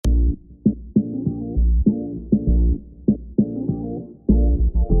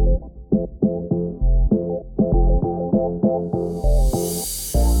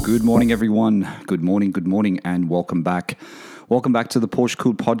Good morning, everyone. Good morning, and welcome back. Welcome back to the Porsche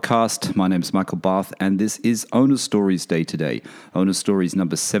Cool podcast. My name is Michael Barth, and this is Owner Stories Day today. Owner Stories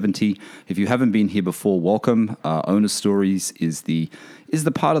number 70. If you haven't been here before, welcome. Owner Stories is the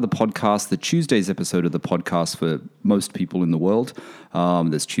part of the podcast, the Tuesdays episode of the podcast for most people in the world.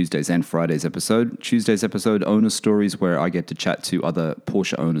 There's Tuesdays and Fridays episode. Tuesdays episode, Owner Stories, where I get to chat to other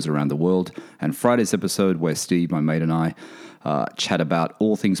Porsche owners around the world. And Friday's episode, where Steve, my mate, and I chat about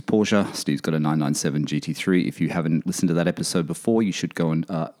all things Porsche. Steve's got a 997 GT3. If you haven't listened to that episode before, you should go and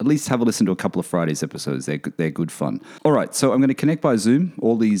at least have a listen to a couple of Fridays episodes. They're good fun. All right, so I'm going to connect by Zoom.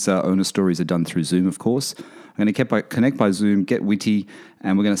 All these owner stories are done through Zoom, of course. I'm going to connect by Zoom, get witty,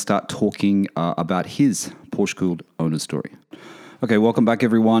 and we're going to start talking about his Porsche Cooled owner story. Okay, welcome back,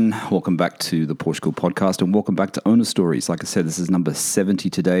 everyone. Welcome back to the Porsche Cool podcast, and welcome back to Owner Stories. Like I said, this is number 70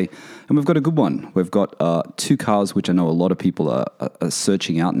 today, and we've got a good one. We've got two cars which I know a lot of people are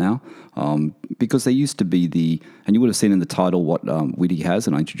searching out now, because they used to be and you would have seen in the title what Witty has,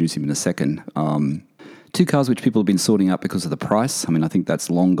 and I'll introduce him in a second. Two cars which people have been sorting out because of the price. I mean, I think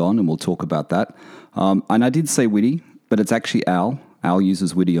that's long gone, and we'll talk about that. And I did say Witty, but it's actually Al. Al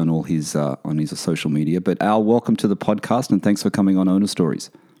uses Witty on all his social media. But Al, welcome to the podcast, and thanks for coming on Owner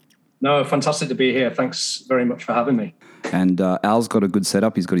Stories. No, fantastic to be here. Thanks very much for having me. And Al's got a good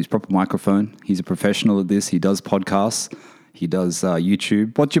setup. He's got his proper microphone. He's a professional at this. He does podcasts. He does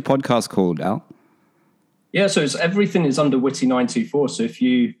YouTube. What's your podcast called, Al? Yeah, so everything is under Witty924. So if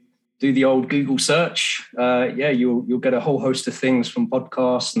you do the old Google search, you'll get a whole host of things from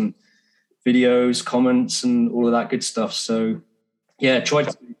podcasts and videos, comments, and all of that good stuff. So yeah, try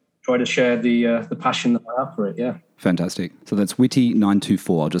to share the passion that I have for it. Yeah. Fantastic. So that's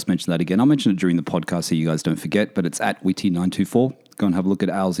Witty924. I'll just mention that again. I'll mention it during the podcast so you guys don't forget, but it's at Witty924. Go and have a look at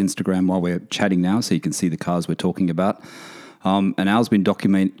Al's Instagram while we're chatting now so you can see the cars we're talking about. And Al's been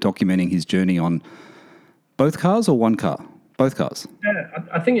documenting his journey on both cars or one car? Both cars. Yeah,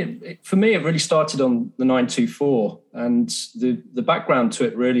 I think for me, it really started on the 924. And the background to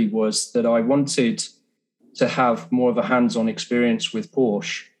it really was that I wanted to have more of a hands-on experience with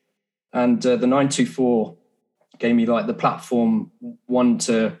Porsche. And the 924 gave me like the platform, one,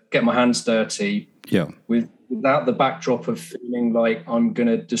 to get my hands dirty. Yeah. Without the backdrop of feeling like I'm going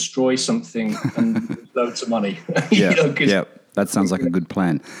to destroy something and loads of money. Yeah. Yeah. That sounds like a good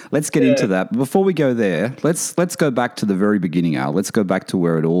plan. Let's get into that. Before we go there, let's go back to the very beginning, Al. Let's go back to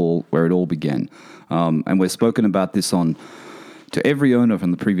where it all began. And we've spoken about this to every owner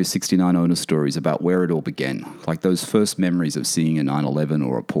from the previous 69 owner stories about where it all began. Like those first memories of seeing a 911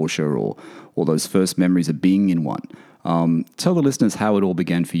 or a Porsche or those first memories of being in one. Tell the listeners how it all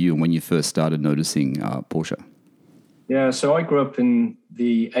began for you and when you first started noticing Porsche. Yeah, so I grew up in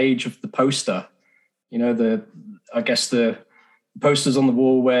the age of the poster. You know, the posters on the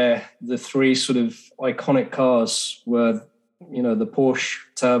wall where the three sort of iconic cars were, you know, the Porsche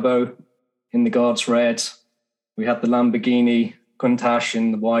Turbo in the Guards red. We had the Lamborghini Countach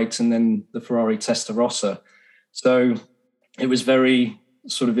in the white, and then the Ferrari Testarossa. So it was very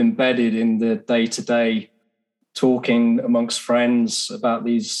sort of embedded in the day-to-day talking amongst friends about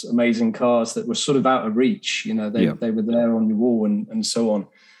these amazing cars that were sort of out of reach. You know, they were there on your wall and so on.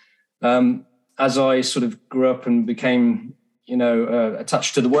 As I sort of grew up and became, you know,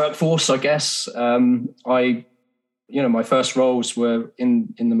 attached to the workforce, I guess, my first roles were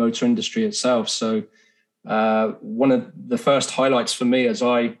in the motor industry itself. So one of the first highlights for me as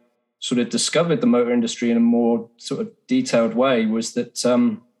I sort of discovered the motor industry in a more sort of detailed way was that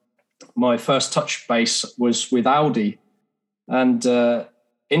my first touch base was with Audi. And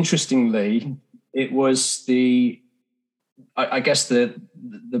interestingly, it was the birth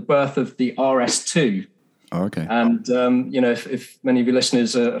of the RS2. Oh, okay. And, if many of your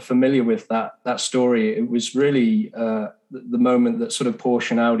listeners are familiar with that story, it was really the moment that sort of Porsche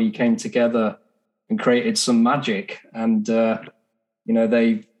and Audi came together and created some magic. And,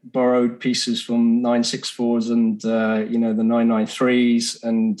 they borrowed pieces from 964s and, the 993s.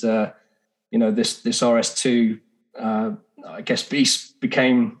 And, this RS2, beast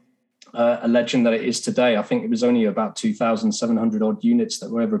became a legend that it is today. I think it was only about 2,700 odd units that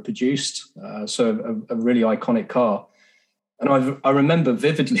were ever produced. So a really iconic car. And I remember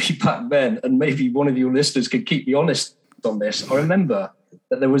vividly back then, and maybe one of your listeners could keep me honest on this. I remember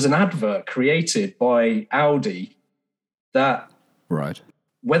that there was an advert created by Audi that, right,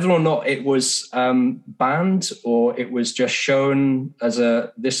 whether or not it was banned or it was just shown as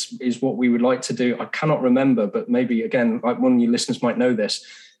this is what we would like to do, I cannot remember, but maybe, again, like one of your listeners might know this.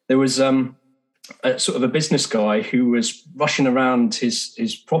 There was a sort of a business guy who was rushing around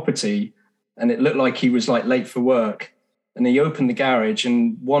his property, and it looked like he was like late for work. and he opened the garage,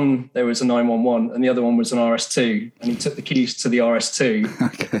 and one, there was a 911 and the other one was an RS2, and he took the keys to the RS2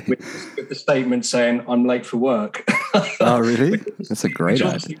 Okay. with the statement saying, "I'm late for work." Oh, really? That's a great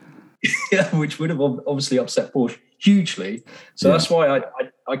idea. Yeah, which would have obviously upset Porsche hugely. So that's why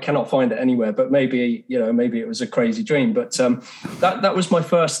I cannot find it anywhere. But maybe it was a crazy dream. But that was my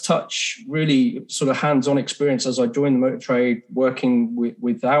first touch, really sort of hands-on experience as I joined the motor trade, working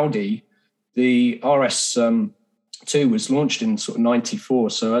with Audi. The RS2 was launched in sort of '94.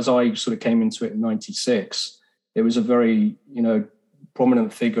 So as I sort of came into it in '96, it was a very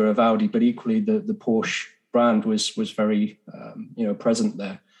prominent figure of Audi, but equally the Porsche brand was very present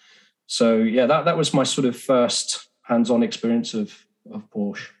there. So yeah, that was my sort of first hands-on experience of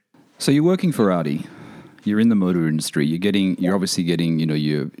Porsche. So you're working for Audi. You're in the motor industry. You're obviously getting,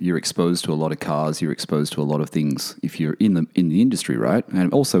 you're exposed to a lot of cars. You're exposed to a lot of things if you're in the industry, right?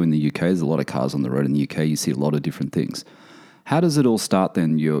 And also in the UK, there's a lot of cars on the road. In the UK, you see a lot of different things. How does it all start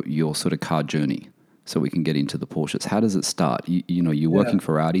then? Your sort of car journey. So we can get into the Porsches. How does it start? You're working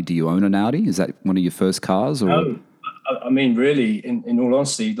for Audi. Do you own an Audi? Is that one of your first cars? Or? No. I mean, really, in all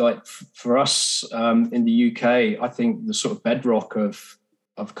honesty, like for us in the UK, I think the sort of bedrock of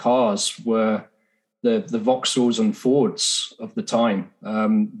cars were the Vauxhalls and Fords of the time.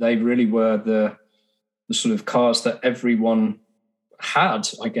 They really were the sort of cars that everyone had,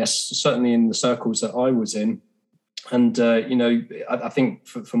 I guess, certainly in the circles that I was in. And I think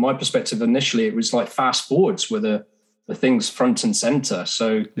from my perspective, initially it was like fast Fords were the things front and center.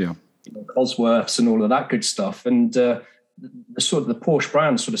 So yeah. Cosworths and all of that good stuff, and the Porsche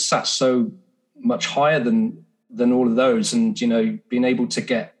brand sort of sat so much higher than all of those, and being able to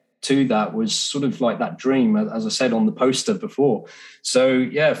get to that was sort of like that dream, as I said on the poster before. So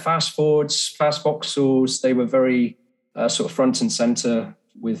yeah, fast Fords, fast Vauxhalls, they were very sort of front and center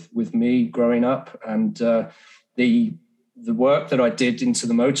with me growing up, and the work that I did into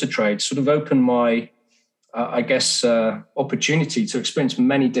the motor trade sort of opened my opportunity to experience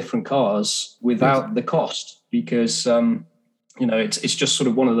many different cars without the cost, because it's just sort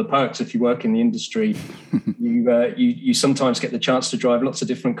of one of the perks if you work in the industry. You sometimes get the chance to drive lots of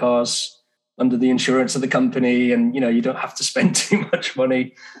different cars under the insurance of the company, and you don't have to spend too much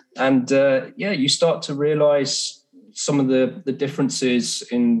money, and you start to realize some of the differences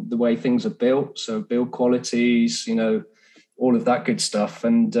in the way things are built, so build qualities, all of that good stuff.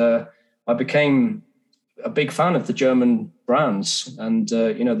 And I became a big fan of the German brands, and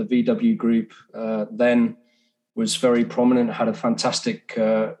the VW group then was very prominent, had a fantastic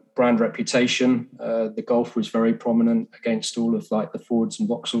brand reputation. The Golf was very prominent against all of like the Fords and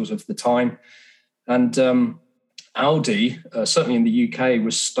Vauxhalls of the time, and Audi, certainly in the UK,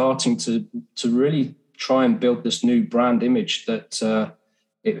 was starting to really try and build this new brand image that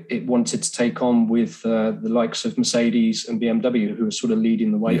it wanted to take on with the likes of Mercedes and BMW, who were sort of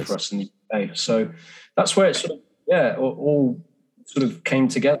leading the way for us in the UK. So that's where it sort of, all sort of came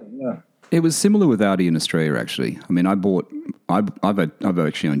together. Yeah. It was similar with Audi in Australia, actually. I mean, I've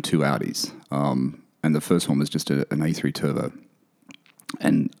actually owned two Audis, and the first one was just an A3 Turbo,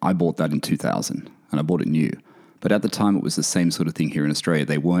 and I bought that in 2000, and I bought it new. But at the time, it was the same sort of thing here in Australia.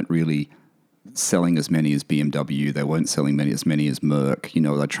 They weren't really selling as many as BMW. They weren't selling as many as Merc.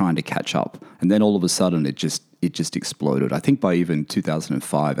 They're trying to catch up, and then all of a sudden, it just exploded. I think by even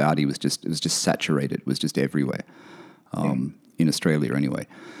 2005, Audi was just saturated. It was just everywhere in Australia, anyway.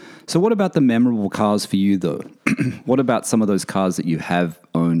 So what about the memorable cars for you, though? What about some of those cars that you have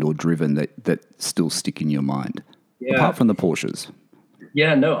owned or driven that still stick in your mind, apart from the Porsches?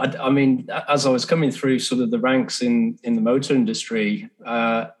 Yeah, no, I mean, as I was coming through sort of the ranks in the motor industry,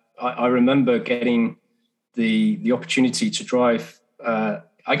 I remember getting the opportunity to drive,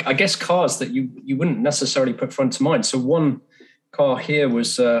 I guess, cars that you wouldn't necessarily put front of mind. So one car here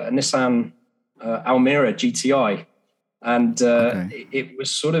was a Nissan Almera GTI. And it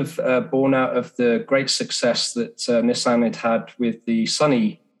was sort of born out of the great success that Nissan had with the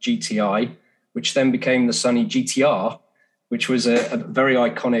Sunny GTI, which then became the Sunny GTR, which was a very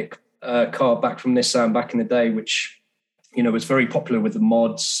iconic car back from Nissan back in the day, which was very popular with the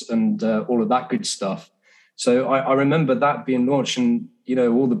mods and all of that good stuff. So I remember that being launched, and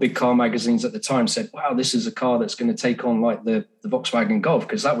all the big car magazines at the time said, "Wow, this is a car that's going to take on like the Volkswagen Golf,"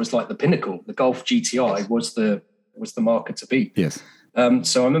 because that was like the pinnacle. The Golf GTI was the marker to beat. Yes.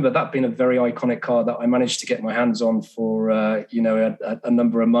 So I remember that being a very iconic car that I managed to get my hands on for a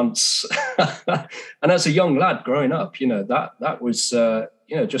number of months. And as a young lad growing up, that was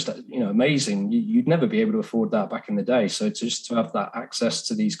just amazing. You'd never be able to afford that back in the day. So to have that access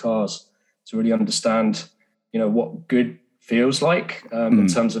to these cars, to really understand what good feels like in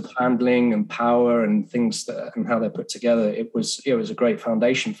terms of handling and power and things and how they're put together. It was a great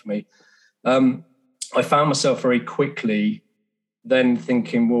foundation for me. I found myself very quickly then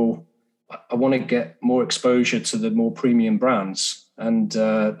thinking, well, I want to get more exposure to the more premium brands. And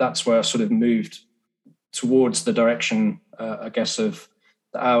that's where I sort of moved towards the direction, I guess, of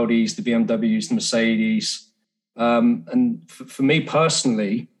the Audis, the BMWs, the Mercedes. And for me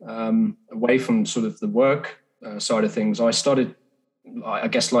personally, away from sort of the work side of things, I started, I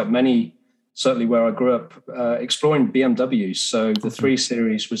guess, like many, certainly where I grew up, exploring BMWs. So the 3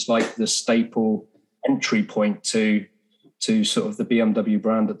 Series was like the staple entry point to sort of the BMW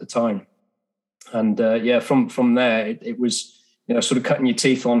brand at the time. And from there, it was, sort of cutting your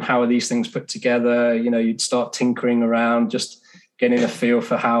teeth on how are these things put together. You'd start tinkering around, just getting a feel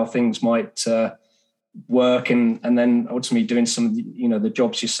for how things might work, and then ultimately doing some of the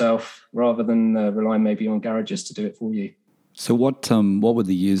jobs yourself rather than relying maybe on garages to do it for you. So what were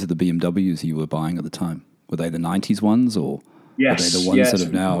the years of the BMWs you were buying at the time? Were they the 90s ones, or were they the ones that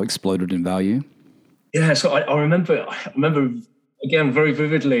have now exploded in value? Yeah, so I remember again very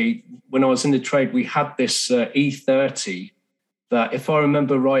vividly when I was in the trade, we had this E30 that, if I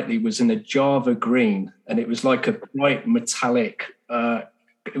remember rightly, was in a Java green, and it was like a bright metallic.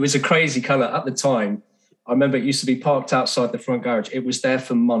 It was a crazy color at the time. I remember it used to be parked outside the front garage. It was there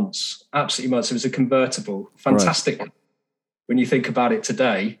for months, absolutely months. It was a convertible, fantastic when you think about it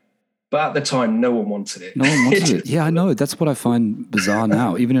today. But at the time, no one wanted it. No one wanted it. Yeah, I know. That's what I find bizarre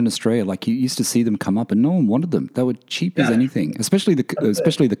now. Even in Australia, like you used to see them come up and no one wanted them. They were cheap as anything, especially the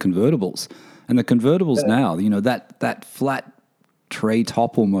convertibles. And the convertibles now, that flat tray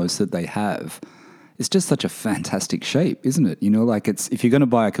top almost that they have, it's just such a fantastic shape, isn't it? If you're going to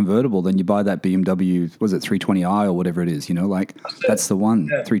buy a convertible, then you buy that BMW, was it 320i or whatever it is, that's the one,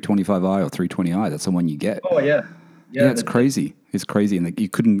 325i or 320i, that's the one you get. Oh, yeah. Yeah, it's crazy. It's crazy, and you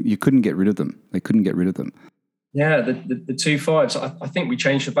couldn't get rid of them. They couldn't get rid of them. Yeah, the 2.5s. I think we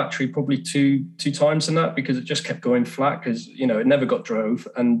changed the battery probably two times in that, because it just kept going flat because it never got drove.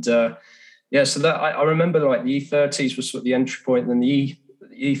 And so that I remember like the E30s was sort of the entry point, and then the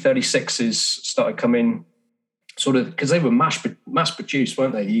E36s started coming, sort of, because they were mass produced,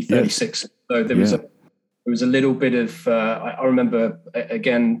 weren't they? The E36. Yes. So there was a little bit of. I remember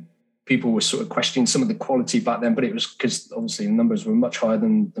again, people were sort of questioning some of the quality back then, but it was because obviously the numbers were much higher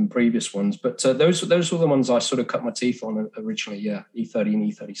than previous ones. But those were the ones I sort of cut my teeth on originally. Yeah, E30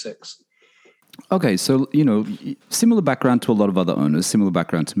 and E36. Okay, so, similar background to a lot of other owners, similar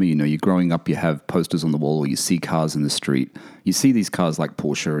background to me. You're growing up, you have posters on the wall, or you see cars in the street. You see these cars like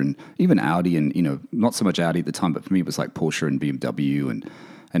Porsche and even Audi, and, not so much Audi at the time, but for me it was like Porsche and BMW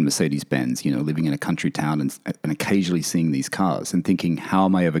and Mercedes-Benz, living in a country town and occasionally seeing these cars and thinking, how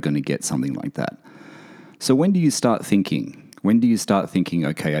am I ever going to get something like that? So when do you start thinking,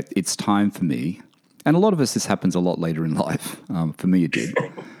 okay, it's time for me? And a lot of us, this happens a lot later in life. For me, it did.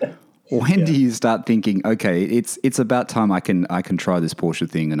 When do you start thinking, okay, it's about time I can try this Porsche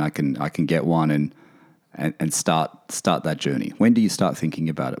thing and I can get one and start that journey? When do you start thinking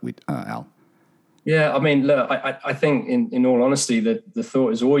about it with Al? Yeah, I mean, look, I think in all honesty, the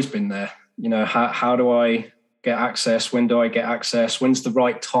thought has always been there. How do I get access? When do I get access? When's the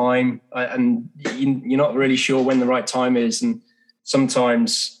right time? And you're not really sure when the right time is. And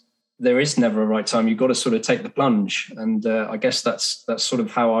sometimes there is never a right time. You've got to sort of take the plunge. And I guess that's sort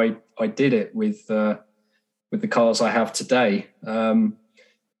of how I did it with the cars I have today.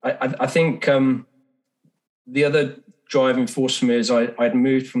 I think the other driving force for me is I'd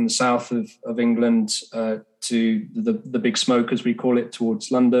moved from the south of England to the big smoke, as we call it, towards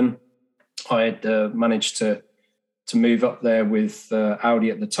London. I had managed to move up there with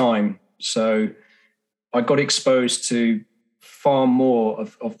Audi at the time. So I got exposed to far more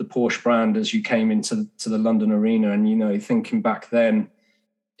of the Porsche brand as you came into the London arena. And, thinking back then,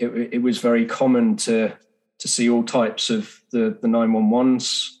 it was very common to see all types of the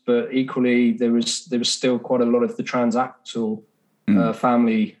 911s, but equally there was still quite a lot of the transaxle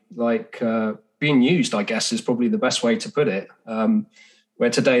family, being used, I guess, is probably the best way to put it. Where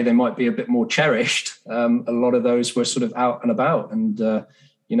today they might be a bit more cherished. A lot of those were sort of out and about, and there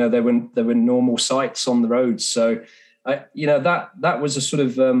were normal sights on the roads. So that was a sort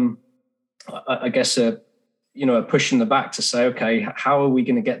of I guess a push in the back to say, okay, how are we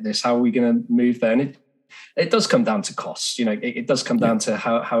going to get this? How are we going to move there? And it does come down to costs. It does come down to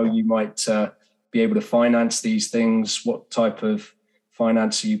how you might be able to finance these things. What type of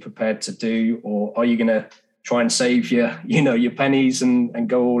finance are you prepared to do? Or are you going to try and save your pennies and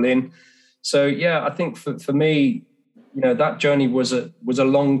go all in? So, yeah, I think for me, that journey was a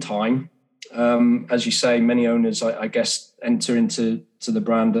long time. as you say, many owners, I guess, enter into the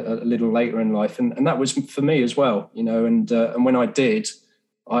brand a little later in life, and that was for me as well, and when I did,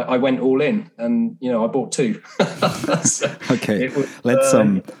 I went all in, and I bought two. So Okay, it was,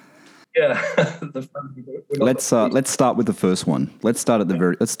 yeah. let's start with the first one. Let's start at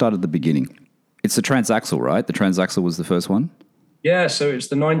the beginning. It's the transaxle, right? The transaxle was the first one. Yeah, so it's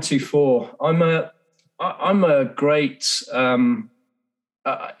the 924. I'm a great.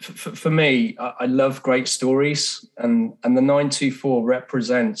 For me, I love great stories, and the 924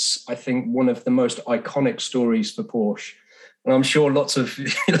 represents, I think, one of the most iconic stories for Porsche. And I'm sure lots of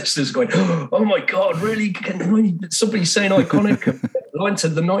listeners going, "Oh my God, really? Can somebody saying iconic line to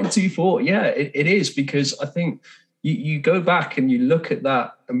the 924?" Yeah, it is, because I think you go back and you look at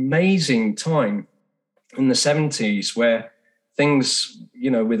that amazing time in the 70s where things,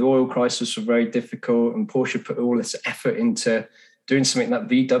 with oil crisis were very difficult, and Porsche put all this effort into doing something that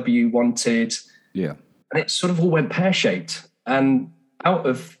VW wanted. Yeah. And it sort of all went pear-shaped. And out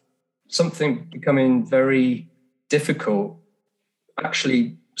of something becoming very difficult,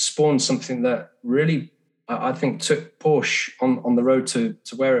 actually spawned something that really, I think, took Porsche on the road to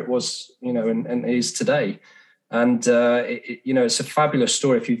where it was, and is today. And, it's a fabulous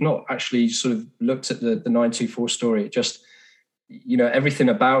story. If you've not actually sort of looked at the 924 story, it just, everything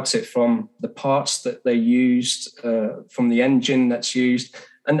about it, from the parts that they used, from the engine that's used.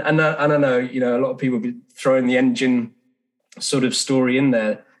 And I know, a lot of people be throwing the engine sort of story in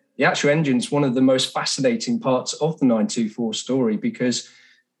there. The actual engine is one of the most fascinating parts of the 924 story, because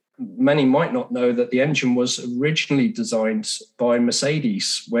many might not know that the engine was originally designed by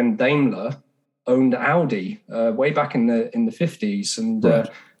Mercedes when Daimler owned Audi way back in the 50s, and right.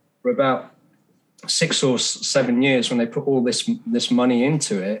 for about 6 or 7 years, when they put all this money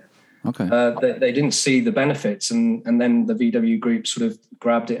into it, okay, they didn't see the benefits, and then the VW group sort of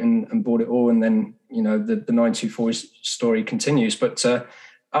grabbed it and bought it all, and then the 924 story continues. But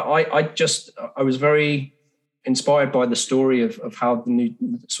I was very inspired by the story of how the new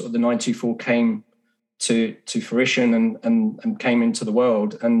sort of the 924 came to fruition and came into the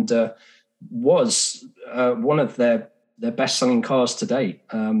world, and was one of their best-selling cars to date.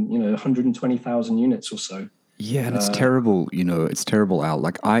 120,000 units or so. Yeah, and it's terrible. It's terrible, Al.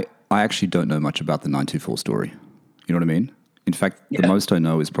 Like I actually don't know much about the 924 story. You know what I mean? In fact, the most I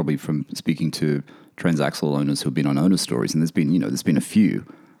know is probably from speaking to transaxle owners who've been on owner stories, and there's been a few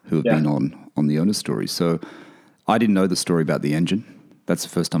who have been on the owner stories. So I didn't know the story about the engine. That's the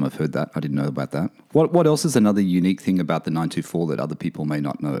first time I've heard that. I didn't know about that. What else is another unique thing about the 924 that other people may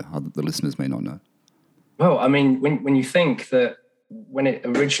not know, the listeners may not know? Well, I mean, when you think that when it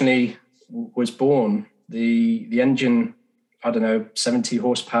originally was born, the engine, 70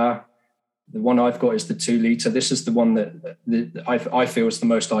 horsepower. The one I've got is the 2-litre. This is the one that I feel is the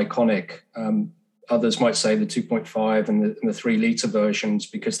most iconic. Others might say the 2.5 and the 3-litre versions,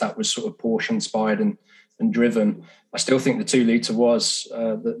 because that was sort of Porsche inspired and driven. I still think the 2-litre was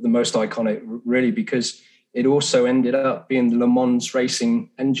the most iconic, really, because it also ended up being the Le Mans racing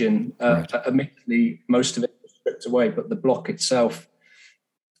engine. Right. Admittedly, most of it was stripped away, but the block itself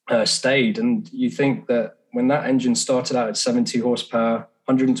stayed. And you think that when that engine started out at 70 horsepower,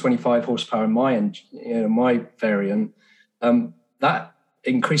 125 horsepower in my engine, my variant, that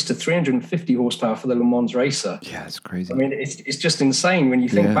increased to 350 horsepower for the Le Mans racer. Yeah, it's crazy. I mean, it's just insane when you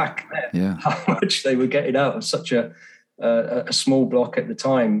think back then, how much they were getting out of such a small block at the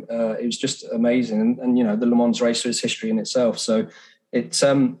time. It was just amazing, and the Le Mans racer is history in itself. So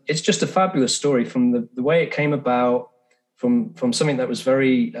it's just a fabulous story, from the way it came about, from something that was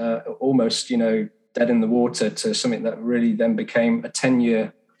very almost dead in the water, to something that really then became a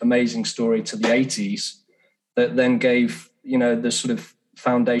 10-year amazing story to the 80s, that then gave the sort of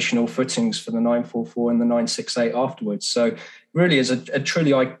foundational footings for the 944 and the 968 afterwards. So really is a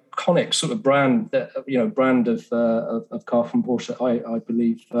truly iconic sort of brand of car from Porsche that I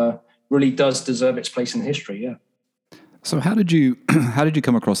believe really does deserve its place in history. Yeah. So how did you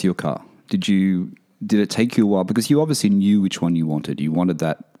come across your car? Did it take you a while? Because you obviously knew which one you wanted. You wanted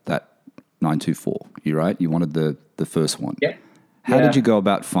that 924, you right? You wanted the first one. Yeah. How did you go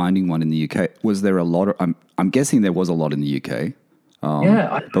about finding one in the UK? Was there a lot of, I'm guessing there was a lot in the UK.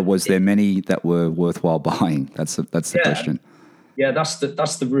 But was there many that were worthwhile buying? That's the question. Yeah, that's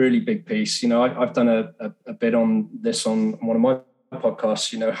the really big piece. I've done a bit on this on one of my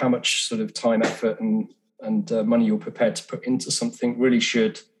podcasts. How much sort of time, effort, and money you're prepared to put into something really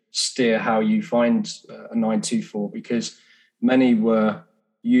should steer how you find a 924, because many were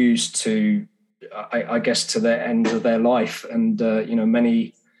used to, I guess, to their end of their life, and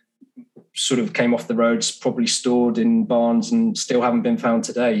many sort of came off the roads, probably stored in barns and still haven't been found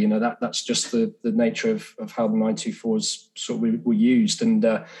today. You know, that's just the nature of how the 924s sort of were used.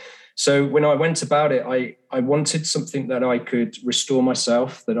 And so when I went about it, I wanted something that I could restore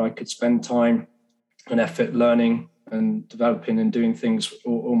myself, that I could spend time and effort learning and developing and doing things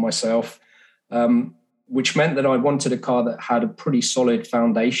all myself, which meant that I wanted a car that had a pretty solid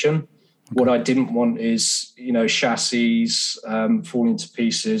foundation. What I didn't want is, you know, chassis falling to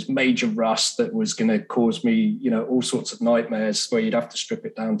pieces, major rust that was going to cause me, you know, all sorts of nightmares where you'd have to strip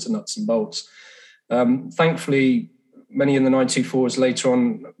it down to nuts and bolts. Thankfully, many of the 924s later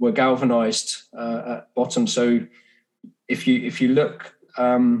on were galvanized at bottom. So if you look,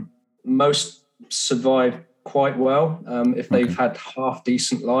 most survive quite well if they've had half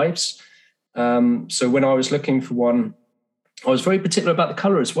decent lives. So when I was looking for one, I was very particular about the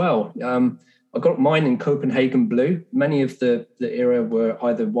color as well. I got mine in Copenhagen blue. Many of the era were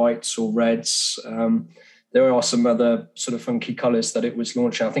either whites or reds. There are some other sort of funky colors that it was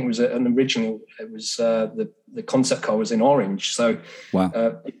launched. I think it was an original. It was the concept car was in orange. So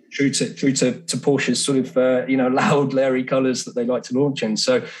wow. True to Porsche's sort of loud, leery colors that they like to launch in.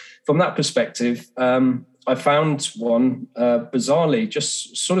 So from that perspective, I found one bizarrely,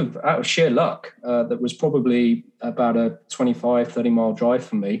 just sort of out of sheer luck, that was probably about a 25, 30 mile drive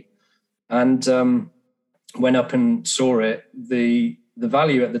for me. And went up and saw it. The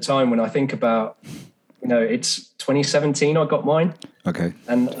value at the time, when I think about, you know, it's 2017 I got mine. Okay.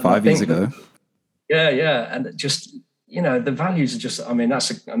 And 5 years ago. Yeah. And just, you know, the values are just, I mean,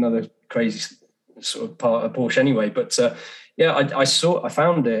 that's another crazy sort of part of Porsche anyway. But I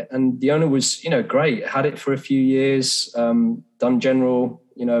found it, and the owner was, you know, great. Had it for a few years, done general,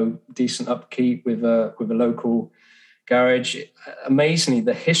 you know, decent upkeep with a local garage. Amazingly,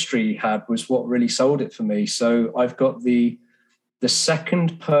 the history he had was what really sold it for me. So I've got the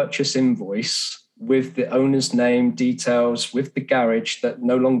second purchase invoice with the owner's name, details, with the garage that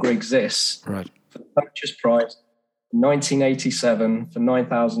no longer exists. Right. For the purchase price, 1987 for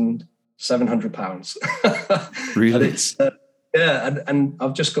 £9,700. Really? And it's and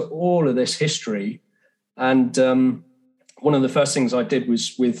I've just got all of this history. And one of the first things I did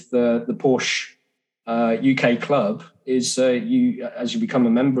was with the Porsche UK club is as you become a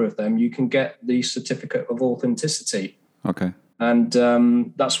member of them, you can get the certificate of authenticity. Okay. And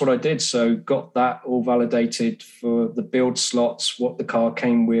that's what I did. So got that all validated for the build slots, what the car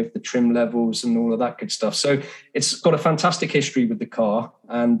came with, the trim levels and all of that good stuff. So it's got a fantastic history with the car.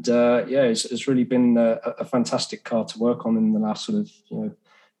 And it's really been a fantastic car to work on in the last sort of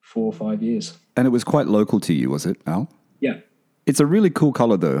 4 or 5 years. And it was quite local to you, was it, Al? Yeah. It's a really cool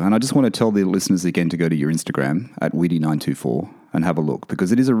color, though. And I just want to tell the listeners again to go to your Instagram at Weedy924 and have a look,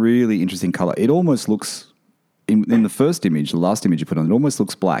 because it is a really interesting color. It almost looks... In the first image, the last image you put on, it almost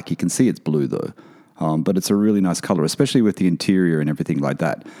looks black. You can see it's blue, though. But it's a really nice color, especially with the interior and everything like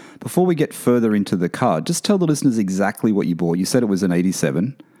that. Before we get further into the car, just tell the listeners exactly what you bought. You said it was an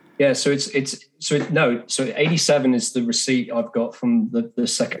 87. Yeah, so 87 is the receipt I've got from the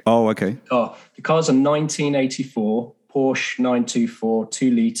second. Oh, okay. car. The car's a 1984 Porsche 924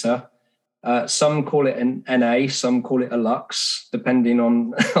 2-litre. Some call it an NA, some call it a Lux, depending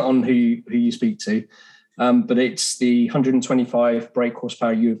on who you speak to. But it's the 125 brake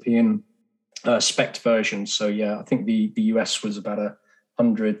horsepower European spec version. So yeah, I think the US was about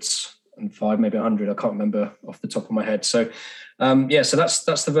 105, maybe 100. I can't remember off the top of my head. So so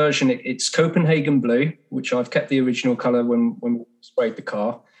that's the version. It's Copenhagen blue, which I've kept the original color when we sprayed the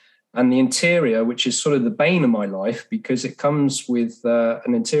car, and the interior, which is sort of the bane of my life, because it comes with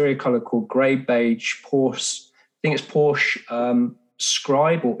an interior color called grey beige Porsche. I think it's Porsche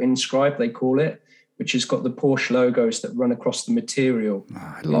Scribe or Inscribe, they call it, which has got the Porsche logos that run across the material.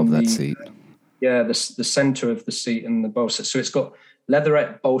 Oh, I love that seat. Yeah, the center of the seat and the bolster. So it's got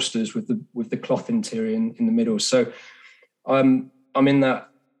leatherette bolsters with the cloth interior in the middle. So I'm in that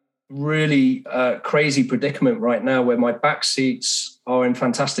really crazy predicament right now where my back seats are in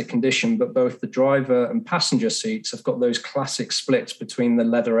fantastic condition, but both the driver and passenger seats have got those classic splits between the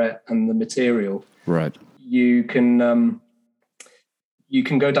leatherette and the material. Right. You can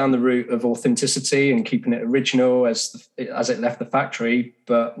go down the route of authenticity and keeping it original as it left the factory,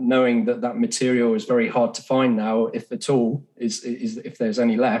 but knowing that material is very hard to find now, if at all, is if there's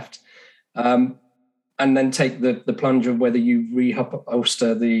any left, and then take the plunge of whether you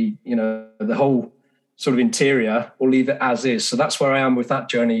reupholster the whole sort of interior or leave it as is. So that's where I am with that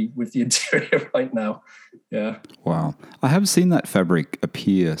journey with the interior right now. Yeah. Wow. I have seen that fabric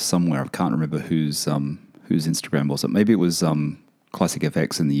appear somewhere. I can't remember whose Instagram was it. Maybe it was Classic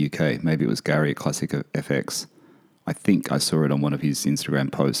FX in the UK. Maybe it was Gary at Classic FX. I think I saw it on one of his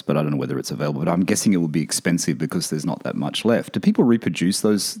Instagram posts, but I don't know whether it's available. But I'm guessing it will be expensive because there's not that much left. Do people reproduce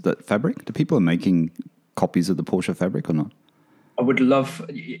that fabric? Do people are making copies of the Porsche fabric or not? I would love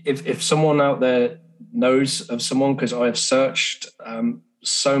if someone out there knows of someone, because I have searched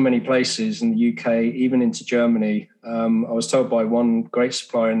so many places in the UK, even into Germany. I was told by one great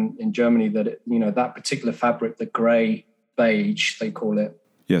supplier in Germany that that particular fabric, the grey beige they call it,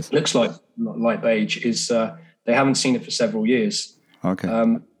 yes, looks like light beige, is they haven't seen it for several years. Okay.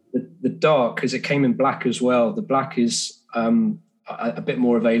 The dark, because it came in black as well, the black is a bit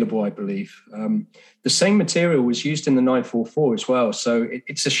more available, I believe. The same material was used in the 944 as well. So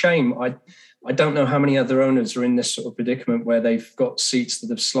it's a shame. I don't know how many other owners are in this sort of predicament where they've got seats that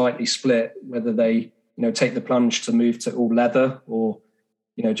have slightly split, whether they take the plunge to move to all leather or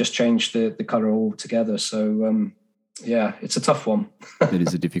just change the color altogether. So yeah, it's a tough one. It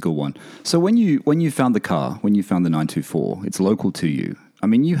is a difficult one. So when you found the car, when you found the 924, it's local to you. I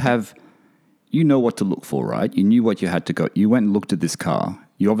mean, you know what to look for, right? You knew what you had to go. You went and looked at this car.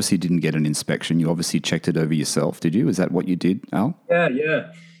 You obviously didn't get an inspection. You obviously checked it over yourself, did you? Is that what you did, Al?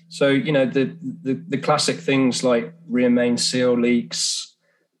 Yeah. So the classic things like rear main seal leaks,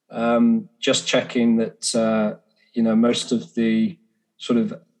 just checking that most of the sort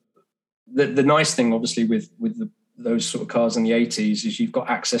of the nice thing, obviously, with those sort of cars in the 80s is you've got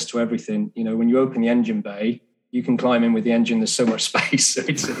access to everything. When you open the engine bay, you can climb in with the engine. There's so much space. So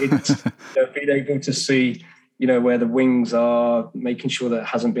it's being able to see, where the wings are, making sure that there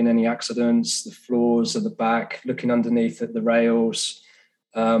hasn't been any accidents, the floors at the back, looking underneath at the rails,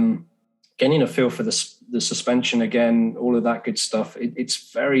 getting a feel for the suspension again, all of that good stuff.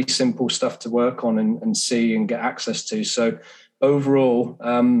 It's very simple stuff to work on and see and get access to. So overall,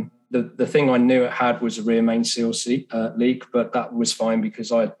 the thing I knew it had was a rear main seal leak, but that was fine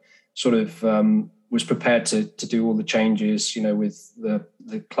because I sort of was prepared to do all the changes, with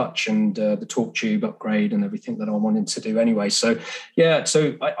the clutch and the torque tube upgrade and everything that I wanted to do anyway. So yeah,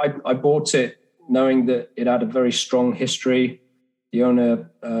 so I bought it knowing that it had a very strong history. The owner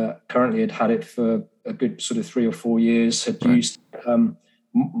currently had it for a good sort of 3 or 4 years, had right. used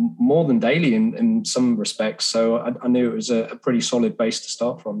more than daily in some respects. So I knew it was a pretty solid base to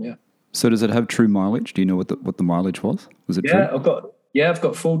start from, yeah. So does it have true mileage? Do you know what the mileage was? Was it true? I've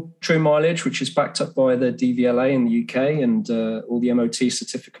got full true mileage, which is backed up by the DVLA in the UK and all the MOT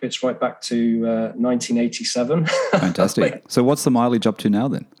certificates right back to 1987. Fantastic. So what's the mileage up to now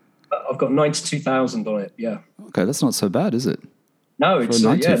then? I've got 92,000 on it, yeah. Okay, that's not so bad, is it? No, it's for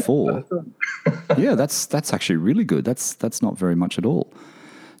a 924. Yeah, that's actually really good. That's not very much at all.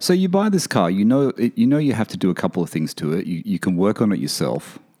 So you buy this car, you know you have to do a couple of things to it. You can work on it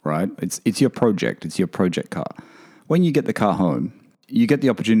yourself, right? It's your project. It's your project car. When you get the car home, you get the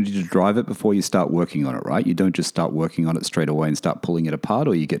opportunity to drive it before you start working on it, right? You don't just start working on it straight away and start pulling it apart,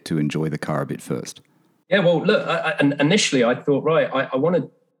 or you get to enjoy the car a bit first. Yeah, well, look, initially I thought, right, I want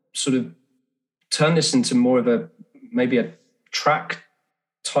to sort of turn this into more of maybe a track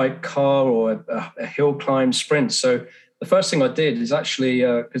type car or a hill climb sprint. So the first thing I did is actually,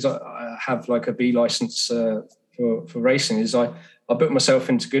 because I have like a B license for racing, is I booked myself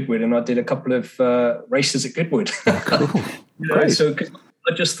into Goodwood and I did a couple of races at Goodwood. Cool. Great. So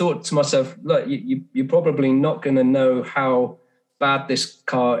I just thought to myself, look, you're probably not going to know how bad this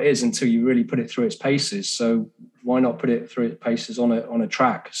car is until you really put it through its paces. So why not put it through its paces on a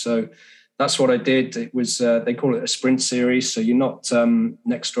track? So that's what I did. It was they call it a sprint series. So you're not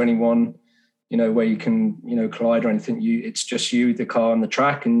next to anyone, where you can collide or anything. It's just you, the car, and the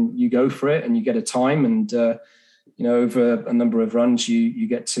track, and you go for it, and you get a time, and over a number of runs, you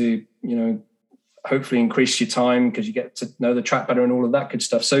get to hopefully increase your time because you get to know the track better and all of that good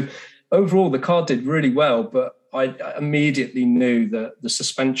stuff. So overall, the car did really well, but I immediately knew that the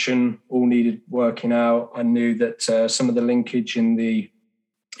suspension all needed working out. I knew that some of the linkage in the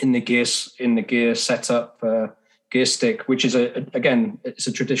gear setup, gear stick, which is it's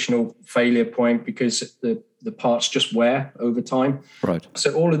a traditional failure point because the parts just wear over time. Right.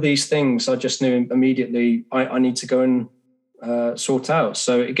 So all of these things, I just knew immediately I need to go and sort out.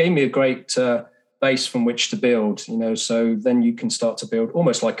 So it gave me a great base from which to build. So then you can start to build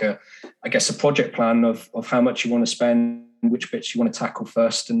almost like a project plan of how much you want to spend, which bits you want to tackle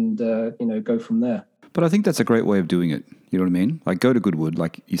first, and go from there. But I think that's a great way of doing it. You know what I mean? Like go to Goodwood,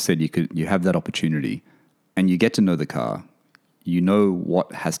 like you said, you have that opportunity and you get to know the car. You know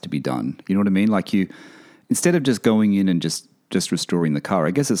what has to be done. You know what I mean? Like instead of just going in and just restoring the car,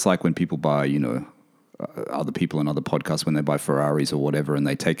 I guess it's like when people buy, other people on other podcasts when they buy Ferraris or whatever, and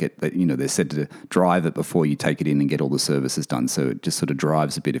they take it, they're said to drive it before you take it in and get all the services done. So it just sort of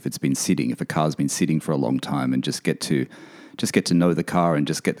drives a bit if it's been sitting, if a car's been sitting for a long time, and just get to know the car and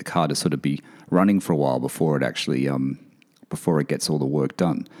just get the car to sort of be running for a while before it actually before it gets all the work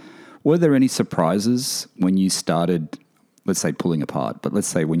done. Were there any surprises when you started, let's say pulling apart, but let's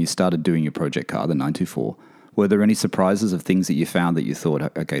say when you started doing your project car, the 924? Were there any surprises of things that you found that you thought,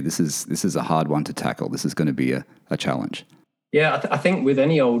 okay, this is a hard one to tackle. This is going to be a challenge? Yeah, I think with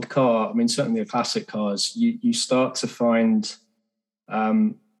any old car, I mean, certainly the classic cars, you start to find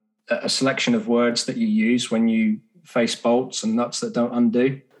a selection of words that you use when you face bolts and nuts that don't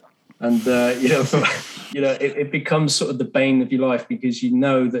undo. And, it becomes sort of the bane of your life, because you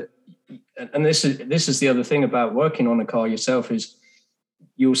know that, and this is the other thing about working on a car yourself, is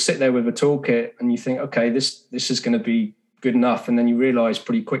you'll sit there with a toolkit and you think, okay, this is going to be good enough. And then you realize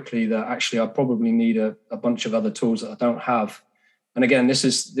pretty quickly that actually I probably need a bunch of other tools that I don't have. And again, this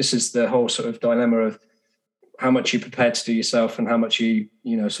is the whole sort of dilemma of how much you're prepared to do yourself and how much you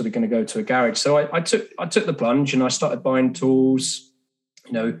sort of going to go to a garage. So I took the plunge and I started buying tools,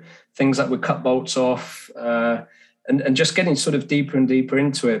 things that would cut bolts off, and just getting sort of deeper and deeper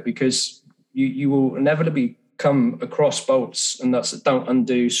into it, because you will inevitably come across bolts and nuts that don't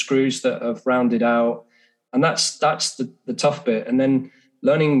undo, screws that have rounded out, and that's the tough bit. And then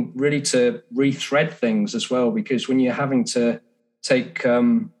learning really to rethread things as well, because when you're having to take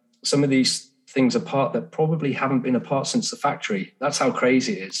some of these things apart that probably haven't been apart since the factory, that's how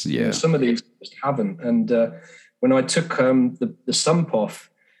crazy it is. Yeah. Some of these just haven't. And when I took the sump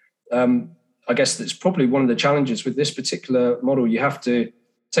off, I guess that's probably one of the challenges with this particular model. You have to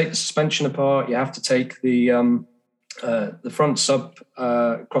take the suspension apart. You have to take the front sub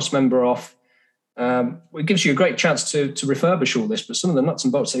cross member off. It gives you a great chance to refurbish all this, but some of the nuts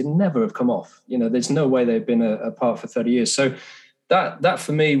and bolts, they never have come off. There's no way they've been apart for 30 years. So that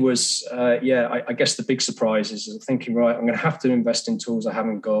for me was, I guess the big surprise is thinking, right, I'm going to have to invest in tools I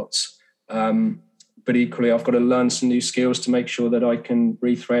haven't got. But equally, I've got to learn some new skills to make sure that I can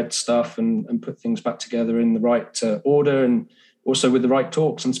rethread stuff and put things back together in the right order, and also with the right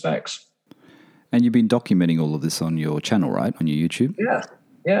torques and specs. And you've been documenting all of this on your channel, right? On your YouTube?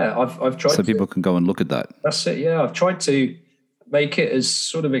 Yeah. I've tried. So people can go and look at that. That's it. Yeah, I've tried to make it as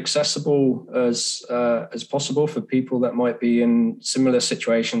sort of accessible as possible for people that might be in similar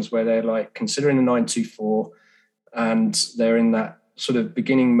situations where they're like considering a 924 and they're in that sort of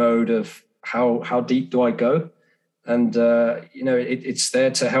beginning mode of how deep do I go? And it's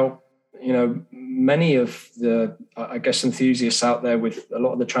there to help many of the, I guess, enthusiasts out there with a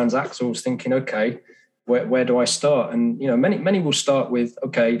lot of the transaxles thinking, okay, where do I start? And, many will start with,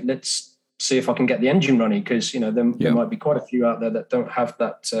 okay, let's see if I can get the engine running, because, there might be quite a few out there that don't have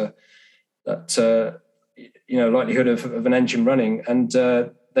that likelihood of an engine running. And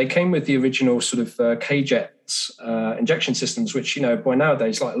they came with the original sort of K-Jet injection systems, which, by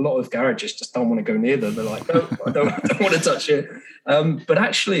nowadays, like a lot of garages just don't want to go near them. They're like, no, I don't want to touch it. But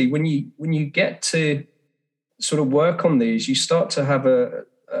actually, when you get to sort of work on these, you start to have a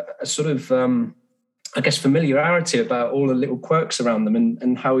sort of, I guess, familiarity about all the little quirks around them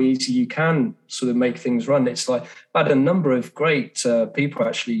and how easy you can sort of make things run. It's like, I had a number of great people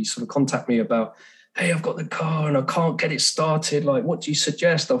actually sort of contact me about, hey, I've got the car and I can't get it started. Like, what do you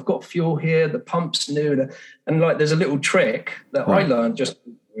suggest? I've got fuel here, the pump's new. And like, there's a little trick that I learned just,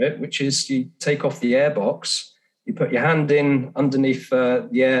 which is you take off the air box, you put your hand in underneath the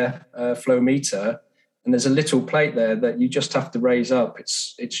air flow meter, and there's a little plate there that you just have to raise up.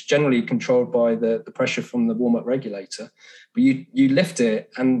 It's generally controlled by the pressure from the warm-up regulator. But you lift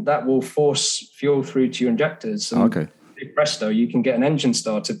it, and that will force fuel through to your injectors. And presto, you can get an engine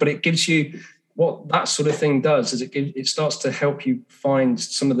started. But it gives you, what that sort of thing does is it starts to help you find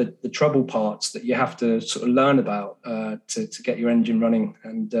some of the trouble parts that you have to sort of learn about to get your engine running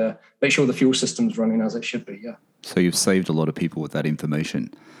and make sure the fuel system's running as it should be. Yeah. So you've saved a lot of people with that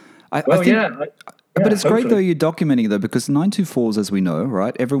information. But it's great though you're documenting though, because 924s, as we know,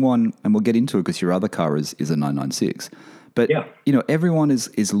 right? Everyone, and we'll get into it because your other car is a 996. But everyone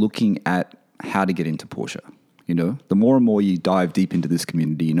is looking at how to get into Porsche. The more and more you dive deep into this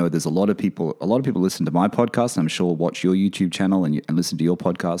community, there's a lot of people listen to my podcast, and I'm sure watch your YouTube channel and listen to your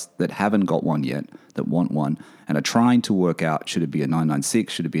podcast that haven't got one yet, that want one, and are trying to work out, should it be a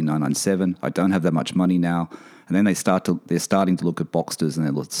 996, should it be a 997? I don't have that much money now. And then they're starting to look at Boxsters, and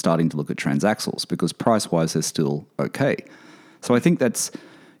they're starting to look at transaxles, because price-wise they're still okay. So I think that's,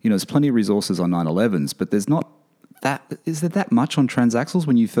 there's plenty of resources on 911s, but is there that much on transaxles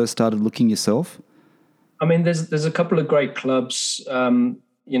when you first started looking yourself? I mean, there's a couple of great clubs.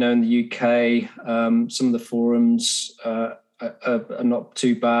 in the UK, some of the forums are not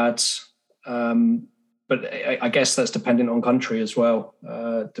too bad. But I guess that's dependent on country as well,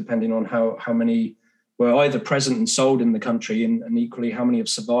 depending on how many were either present and sold in the country, and equally how many have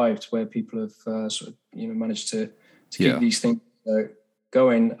survived, where people have managed to keep these things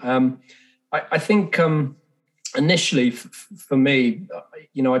going. I think initially for me,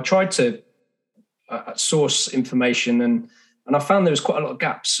 I tried to source information, and I found there was quite a lot of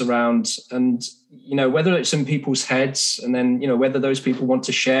gaps around, and whether it's in people's heads, and then whether those people want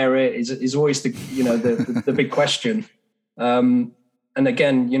to share it is always the big question. And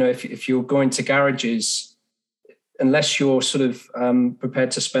again, if you're going to garages, unless you're sort of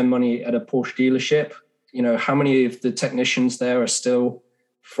prepared to spend money at a Porsche dealership, how many of the technicians there are still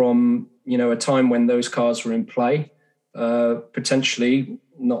from a time when those cars were in play? Potentially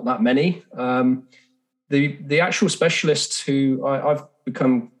not that many. The actual specialists who I've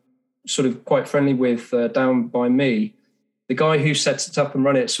become sort of quite friendly with down by me, the guy who sets it up and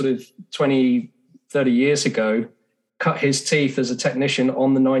run it sort of 20, 30 years ago, cut his teeth as a technician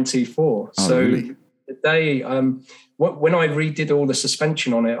on the 924. Oh, so really? When I redid all the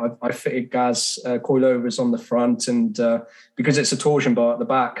suspension on it, I fitted gas coilovers on the front, and because it's a torsion bar at the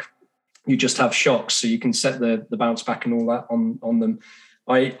back, you just have shocks, so you can set the bounce back and all that on them.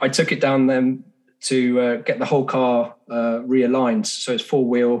 I took it down then to get the whole car realigned, so it's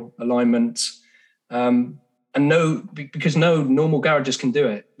 4-wheel alignment. And because no normal garages can do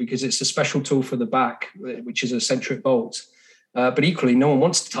it, because it's a special tool for the back, which is a centric bolt. But equally, no one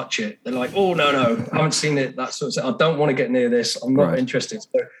wants to touch it. They're like, oh, no, I haven't seen it. That sort of stuff. I don't want to get near this. I'm not interested.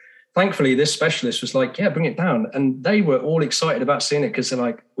 So thankfully, this specialist was like, yeah, bring it down. And they were all excited about seeing it, because they're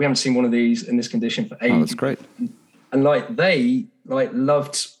like, we haven't seen one of these in this condition for ages. Oh, that's great. And they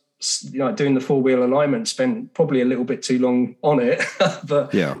loved doing the 4-wheel alignment, spent probably a little bit too long on it,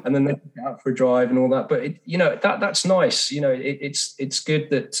 but and then they took it out for a drive and all that. But that's nice. It's good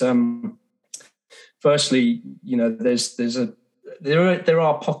that firstly, there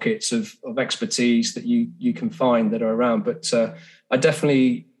are pockets of expertise that you can find that are around. But I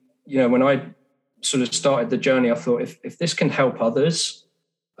definitely, when I sort of started the journey, I thought if this can help others,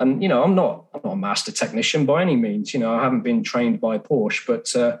 and I'm not a master technician by any means. I haven't been trained by Porsche,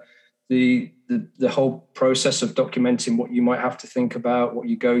 but the whole process of documenting what you might have to think about, what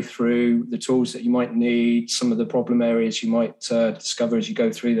you go through, the tools that you might need, some of the problem areas you might discover as you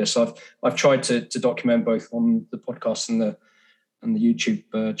go through this. I've tried to document both on the podcast and the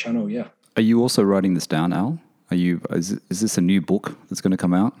YouTube channel. Yeah. Are you also writing this down, Al? Is this a new book that's going to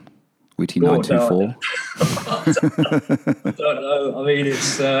come out? WT 924. I don't know. I mean,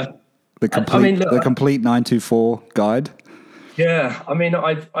 it's the complete 924 guide. Yeah, I mean,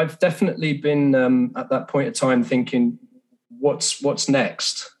 I've definitely been at that point of time thinking, what's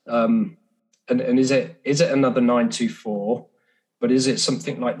next? And is it another 924? But is it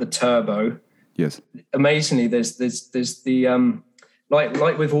something like the turbo? Yes. Amazingly, there's the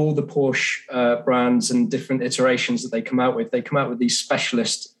like with all the Porsche brands and different iterations that they come out with these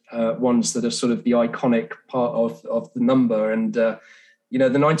specialist ones that are sort of the iconic part of the number. And the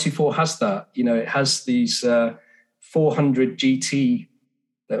 924 has that. It has these 400 GT,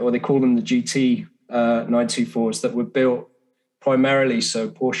 or they call them the GT 924s, that were built primarily so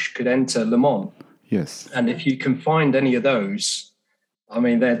Porsche could enter Le Mans. Yes. And if you can find any of those, I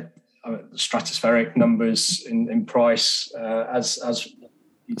mean, they're stratospheric numbers in price. As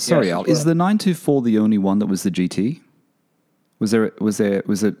sorry, Al, is the 924 the only one that was the GT? There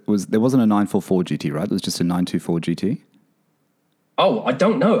wasn't a 944 GT, right? It was just a 924 GT. Oh, I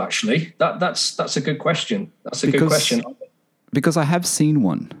don't know, actually. That's a good question. Good question. Because I have seen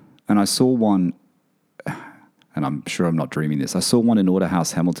one, and I saw one, and I'm sure I'm not dreaming this. I saw one in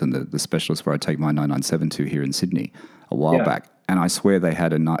Autohouse Hamilton, the specialist where I take my 997 to here in Sydney a while back, and I swear they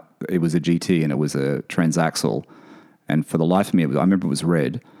had it was a GT and it was a transaxle, and for the life of me, I remember it was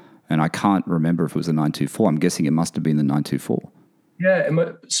red, and I can't remember if it was a 924. I'm guessing it must have been the 924. Yeah,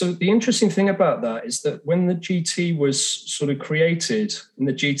 so the interesting thing about that is that when the GT was sort of created in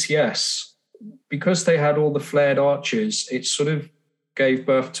the GTS, because they had all the flared arches, it sort of gave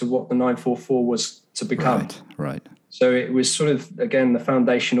birth to what the 944 was to become. Right. So it was sort of, again, the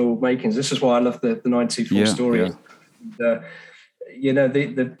foundational makings. This is why I love the 924 story. Yeah.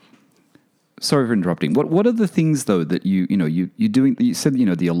 Sorry for interrupting. What are the things though that you doing? You said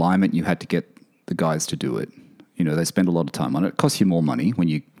the alignment, you had to get the guys to do it. They spend a lot of time on it. It costs you more money when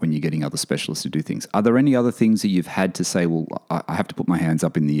you're getting other specialists to do things. Are there any other things that you've had to say, well, I have to put my hands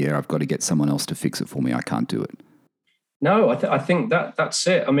up in the air, I've got to get someone else to fix it for me, I can't do it? No, I think that's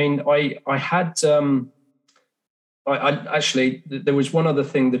it. I mean, I had I actually, there was one other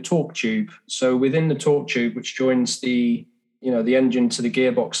thing, the torque tube. So within the torque tube, which joins the engine to the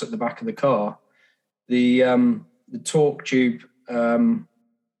gearbox at the back of the car, the torque tube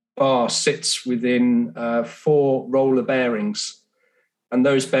bar sits within 4 roller bearings, and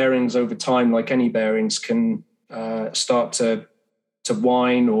those bearings over time, like any bearings, can start to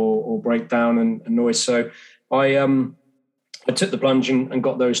whine or break down and noise. So I took the plunge and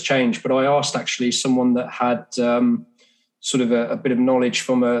got those changed, but I asked actually someone that had sort of a bit of knowledge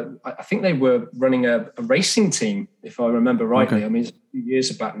from I think they were running a racing team, if I remember rightly. Okay. I mean, it's a few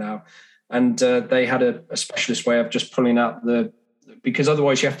years back now. And they had a specialist way of just pulling out because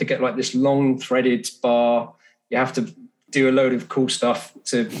otherwise you have to get like this long threaded bar. You have to do a load of cool stuff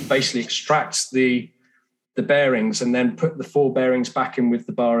to basically extract the bearings and then put the 4 bearings back in with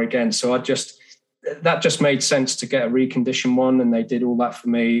the bar again. So that just made sense to get a reconditioned one, and they did all that for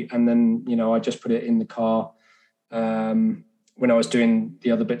me. And then, I just put it in the car when I was doing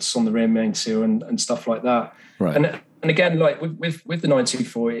the other bits on the rear main seal and stuff like that. Right. And again, like with the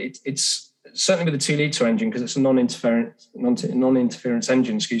 924, it's certainly with the 2-litre engine, because it's a non-interference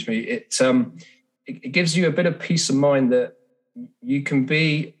engine. Excuse me. It gives you a bit of peace of mind that you can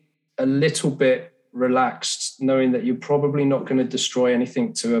be a little bit relaxed, knowing that you're probably not going to destroy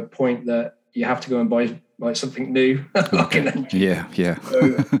anything to a point that you have to go and buy something new. Okay. Yeah.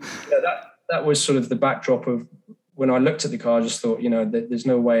 So, that was sort of the backdrop of when I looked at the car. I just thought, there's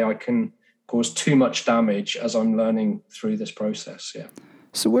no way I can cause too much damage as I'm learning through this process. Yeah.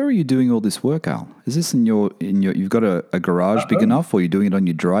 So where are you doing all this work, Al? Is this in your you've got a garage big enough, or are you doing it on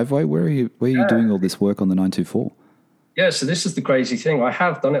your driveway? Where are you doing all this work on the 924? Yeah, so this is the crazy thing. I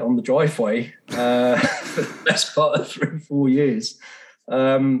have done it on the driveway for the best part of 3 or 4 years.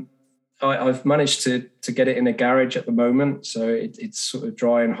 I've managed to get it in a garage at the moment, so it's sort of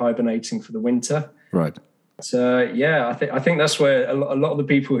dry and hibernating for the winter. Right. So I think that's where a lot of the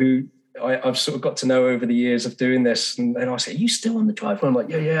people who I've sort of got to know over the years of doing this, and then I say, "Are you still on the driveway?" I'm like,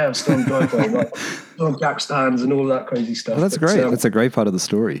 "Yeah, I'm still on the driveway, like on jack stands and all that crazy stuff." Well, that's great. That's a great part of the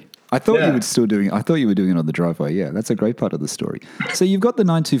story. I thought you were doing it on the driveway. Yeah, that's a great part of the story. So you've got the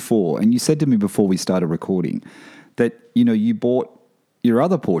 924, and you said to me before we started recording that you bought your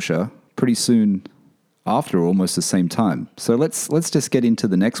other Porsche pretty soon after, almost the same time. So let's just get into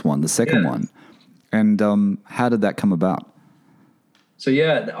the next one, the second one, and how did that come about? So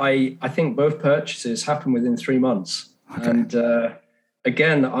I think both purchases happened within 3 months. Okay. And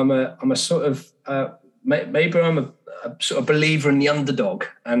again, I'm a sort of maybe I'm a sort of believer in the underdog,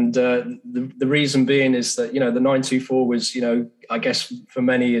 and the reason being is that the 924 was I guess for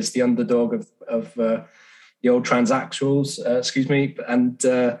many is the underdog of the old Transaxles, and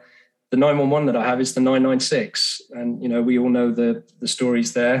the 911 that I have is the 996, and we all know the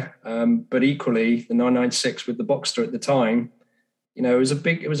stories there. But equally, the 996 with the Boxster at the time. It was a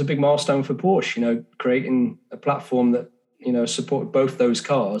big milestone for Porsche, creating a platform that, supported both those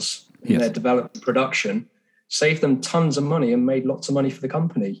cars in their development and production, saved them tons of money and made lots of money for the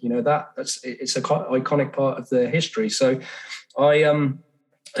company. It's a iconic part of their history. So I,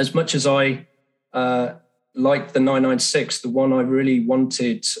 as much as I like the 996, the one I really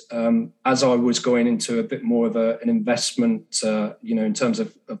wanted, as I was going into a bit more of an investment, in terms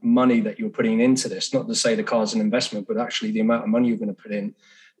of money that you're putting into this, not to say the car's an investment, but actually the amount of money you're going to put in.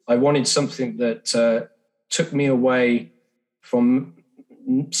 I wanted something that took me away from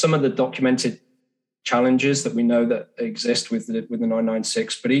some of the documented challenges that we know that exist with the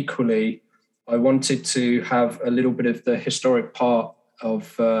 996, but equally, I wanted to have a little bit of the historic part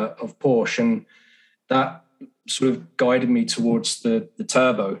of Porsche, and that sort of guided me towards the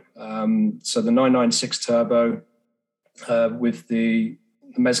turbo. So the 996 turbo with the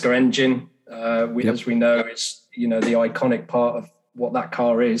Mezger engine, as we know, is the iconic part of what that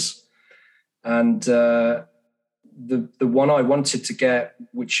car is. And the one I wanted to get,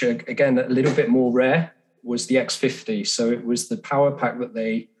 which again a little bit more rare, was the X50. So it was the power pack that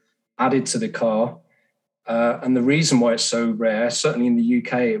they added to the car. And the reason why it's so rare, certainly in the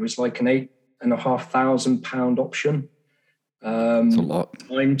UK, it was like an £8,500 option. That's a lot.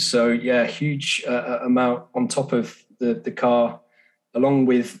 So huge amount on top of the car, along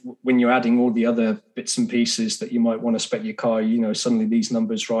with when you're adding all the other bits and pieces that you might want to spec your car, suddenly these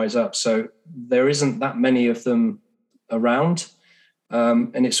numbers rise up. So there isn't that many of them around.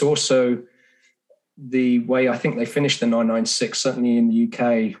 And it's also the way I think they finished the 996, certainly in the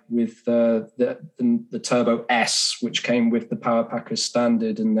UK, with the Turbo S, which came with the power pack as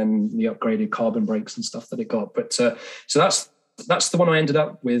standard, and then the upgraded carbon brakes and stuff that it got. But so that's the one I ended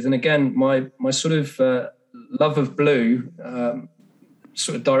up with. And again, my sort of love of blue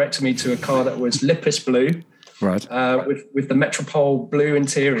sort of directed me to a car that was Lipus blue. Right. With the Metropole blue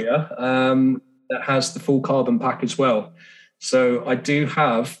interior that has the full carbon pack as well. So I do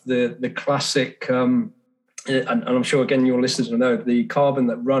have the classic, and I'm sure again your listeners will know, the carbon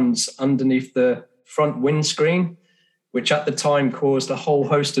that runs underneath the front windscreen, which at the time caused a whole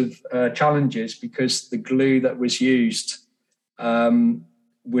host of challenges because the glue that was used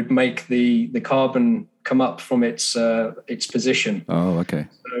would make the carbon come up from its position. Oh, okay.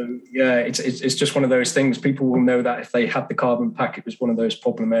 So yeah, it's just one of those things. People will know that if they had the carbon pack, it was one of those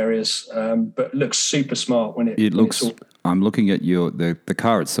problem areas. But it looks super smart when it looks. I'm looking at the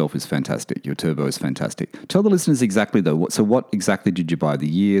car itself is fantastic. Your turbo is fantastic. Tell the listeners exactly though. So what exactly did you buy? The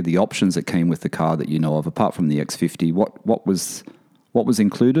year, the options that came with the car that you know of, apart from the X50. What was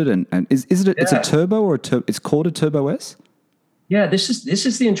included? And is it? It's a turbo or it's called a Turbo S? Yeah, this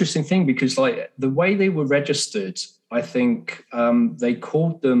is the interesting thing because like the way they were registered, I think they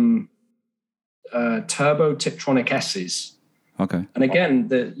called them Turbo Tiptronic S's. Okay. And again,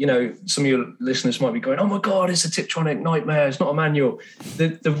 some of your listeners might be going, "Oh my God, it's a Tiptronic nightmare! It's not a manual."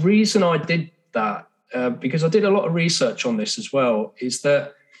 The reason I did that because I did a lot of research on this as well is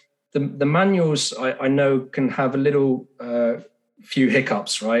that the manuals I know can have a little few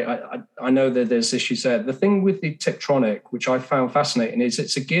hiccups, right? I know that there's issues there. The thing with the Tiptronic, which I found fascinating, is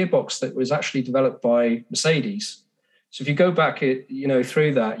it's a gearbox that was actually developed by Mercedes. So if you go back,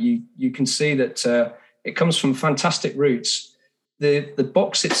 through that, you can see that it comes from fantastic roots. The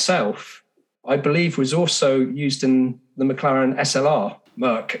box itself, I believe, was also used in the McLaren SLR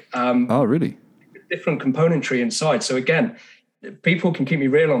Merc. Oh, really? Different componentry inside. So again, people can keep me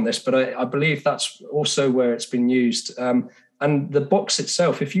real on this, but I believe that's also where it's been used. And the box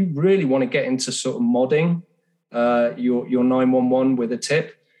itself, if you really want to get into sort of modding your 911 with a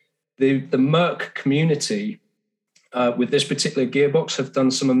tip, the Merc community with this particular gearbox have done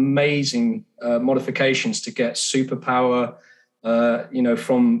some amazing modifications to get superpower,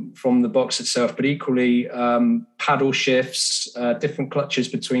 from the box itself, but equally paddle shifts, different clutches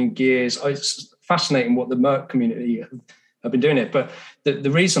between gears. It's fascinating what the Merc community have been doing it. But the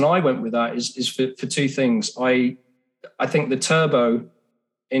reason I went with that is for two things. I think the turbo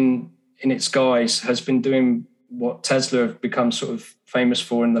in its guise has been doing what Tesla have become sort of famous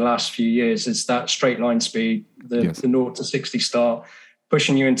for in the last few years. Is that straight line speed, the 0 to 60 start,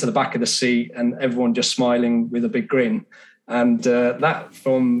 pushing you into the back of the seat and everyone just smiling with a big grin. And that,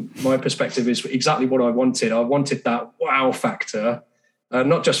 from my perspective, is exactly what I wanted. I wanted that wow factor,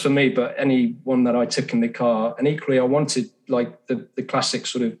 not just for me, but anyone that I took in the car. And equally, I wanted like the classic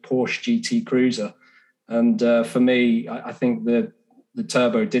sort of Porsche GT Cruiser. And for me, I think the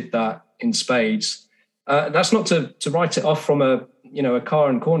turbo did that in spades. That's not to write it off from a car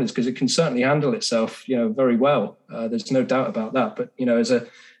in corners, because it can certainly handle itself, very well. There's no doubt about that. But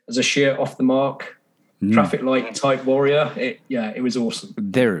as a sheer off the mark traffic light type warrior, it was awesome.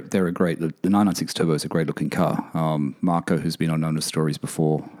 They're a great. The 996 Turbo is a great looking car. Marco, who's been on Owner Stories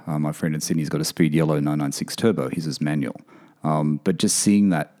before, my friend in Sydney's got a Speed Yellow 996 Turbo. His is manual. But just seeing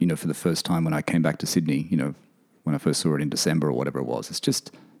that, for the first time when I came back to Sydney, when I first saw it in December or whatever it was, it's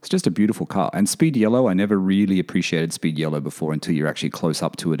just a beautiful car. And Speed Yellow, I never really appreciated Speed Yellow before until you're actually close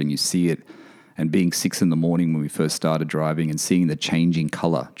up to it and you see it. And being 6 a.m. when we first started driving and seeing the changing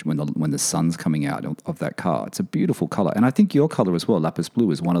color when the sun's coming out of that car, it's a beautiful color. And I think your color as well, lapis blue,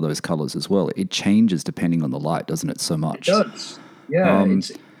 is one of those colors as well. It changes depending on the light, doesn't it? So much. It does. Yeah,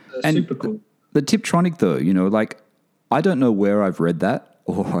 it's super cool. The Tiptronic, though, I don't know where I've read that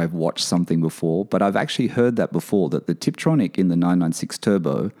or I've watched something before, but I've actually heard that before, that the Tiptronic in the 996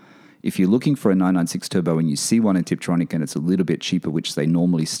 Turbo, if you're looking for a 996 Turbo and you see one in Tiptronic and it's a little bit cheaper, which they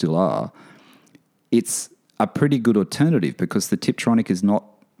normally still are, it's a pretty good alternative because the Tiptronic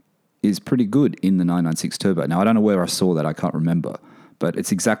is pretty good in the 996 Turbo. Now, I don't know where I saw that. I can't remember. But it's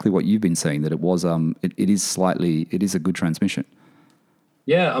exactly what you've been saying, that it was it is a good transmission.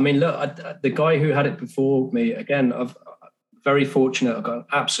 Yeah, I mean, look, the guy who had it before me, again, I'm very fortunate. I've got an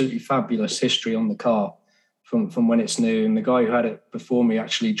absolutely fabulous history on the car from when it's new. And the guy who had it before me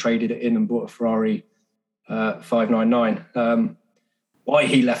actually traded it in and bought a Ferrari 599. Why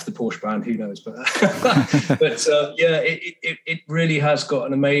he left the Porsche brand, who knows? But it really has got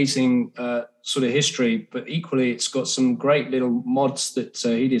an amazing sort of history. But equally, it's got some great little mods that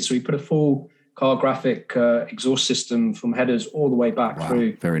he did. So he put a full car graphic exhaust system from headers all the way back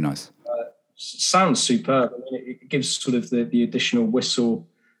through. Very nice. Sounds superb. I mean, it gives sort of the additional whistle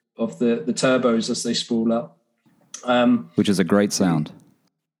of the turbos as they spool up, which is a great sound.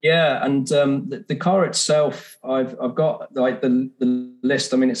 Yeah, and the car itself, I've got like the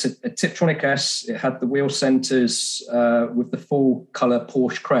list. I mean, it's a Tiptronic S. It had the wheel centers with the full color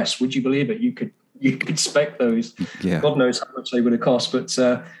Porsche crest. Would you believe it? You could you could spec those. Yeah. God knows how much they would have cost. But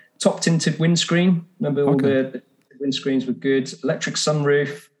top tinted windscreen. Remember all the windscreens were good. Electric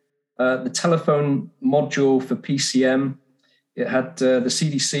sunroof. The telephone module for PCM. It had the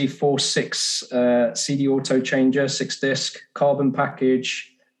CDC 4.6 CD auto changer, 6-disc, carbon package,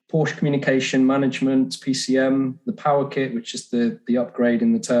 Porsche communication management, PCM, the power kit, which is the upgrade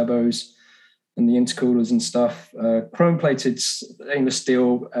in the turbos and the intercoolers and stuff, chrome-plated stainless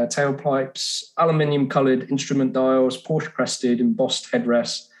steel tailpipes, aluminium-coloured instrument dials, Porsche-crested embossed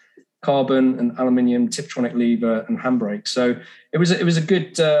headrests, carbon and aluminium Tiptronic lever and handbrake. So it was a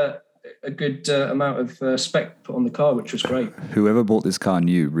good amount of spec put on the car, which was great. Whoever bought this car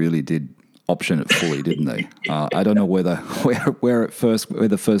new really did option it fully, didn't they? I don't know where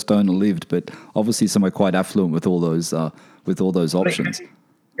the first owner lived, but obviously somewhere quite affluent with all those options.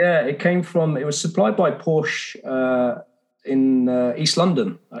 It was supplied by Porsche in East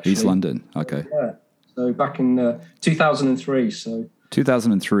London, actually. East London, okay. Yeah. So back in 2003. So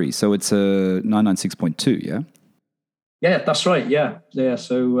 2003. So it's a 996.2, yeah? Yeah, that's right. Yeah.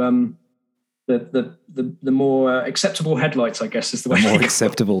 So the more acceptable headlights, I guess, is the way. More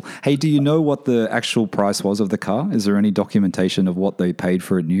acceptable. Hey, do you know what the actual price was of the car? Is there any documentation of what they paid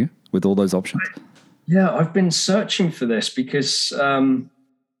for it new with all those options? Yeah, I've been searching for this because I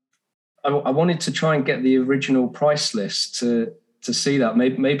wanted to try and get the original price list to see that.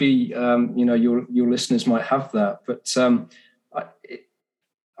 Maybe your listeners might have that, but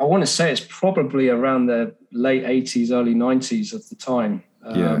I want to say it's probably around the late 80s, early 90s at the time.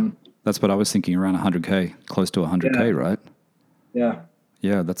 That's what I was thinking, around 100K, close to 100K, right? Yeah.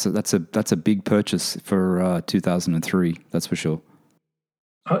 Yeah, that's a big purchase for 2003, that's for sure.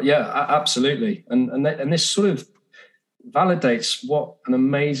 Yeah, absolutely. And this sort of validates what an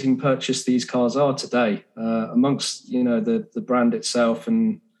amazing purchase these cars are today, amongst the brand itself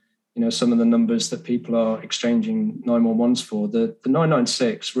and some of the numbers that people are exchanging 911s for. The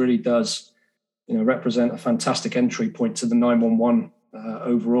 996 really does represent a fantastic entry point to the 911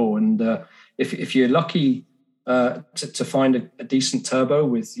 overall. And if you're lucky to find a decent turbo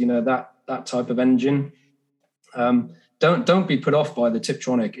with that type of engine, don't be put off by the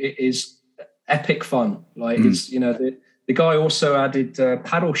Tiptronic. It is epic fun. It's the guy also added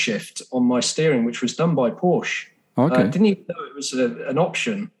paddle shift on my steering, which was done by Porsche. Okay. Didn't even know it was an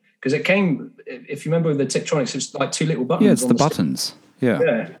option because it came. If you remember with the Tiptronics, it's like two little buttons. Yeah, it's the buttons.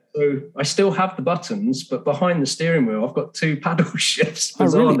 Yeah. So I still have the buttons, but behind the steering wheel, I've got two paddle shifts. Oh,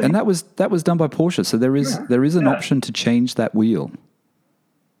 really? And that was done by Porsche. So there is an option to change that wheel.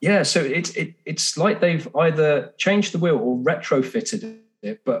 Yeah. So it's like they've either changed the wheel or retrofitted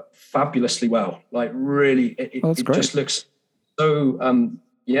it, but fabulously well. Like really, it just looks so.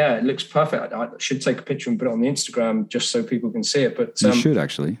 It looks perfect. I should take a picture and put it on the Instagram just so people can see it. But you should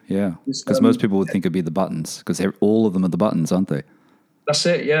actually, yeah, because most people would think it'd be the buttons because all of them are the buttons, aren't they? That's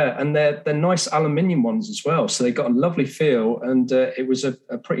it, yeah. And they're nice aluminium ones as well. So they got a lovely feel, and it was a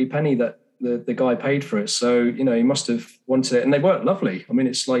pretty penny that the guy paid for it. So he must have wanted it, and they work lovely. I mean,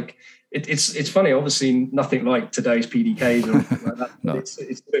 it's like it's funny. Obviously, nothing like today's PDKs or anything like that. No. It's sort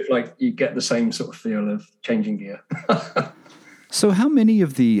of like you get the same sort of feel of changing gear. So, how many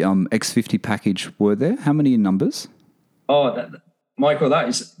of the X50 package were there? How many numbers? Michael, that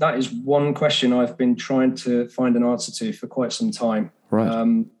is one question I've been trying to find an answer to for quite some time.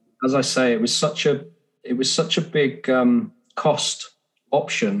 Right. As I say, it was such a big cost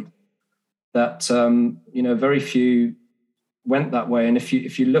option that very few went that way. And if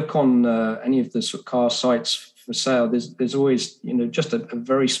you look on any of the sort of car sites for sale, there's always just a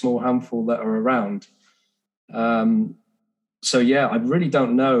very small handful that are around. So yeah, I really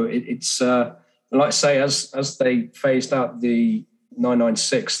don't know. It's like I say, as they phased out the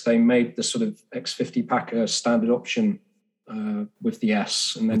 996, they made the sort of X50 pack a standard option with the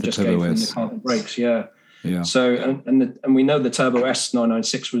S, and then just gave them the carbon brakes. Yeah. So and we know the Turbo S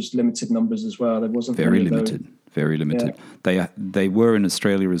 996 was limited numbers as well. There wasn't very limited. Yeah. They were in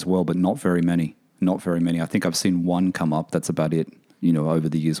Australia as well, but not very many. I think I've seen one come up. That's about it. Over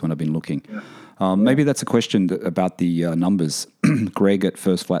the years when I've been looking. Yeah. Maybe that's a question about the numbers. Greg at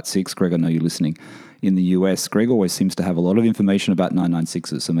First Flat 6, Greg, I know you're listening, in the US. Greg always seems to have a lot of information about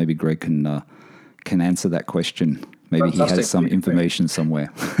 996s, so maybe Greg can answer that question. Maybe Fantastic. He has some information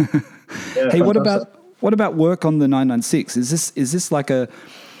somewhere. Yeah, hey, what about work on the 996? Is this like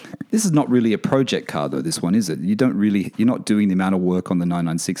this is not really a project car though, this one, is it? You're not doing the amount of work on the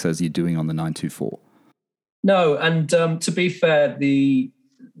 996 as you're doing on the 924. No, and to be fair, the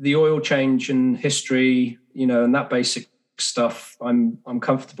oil change and history, and that basic stuff, I'm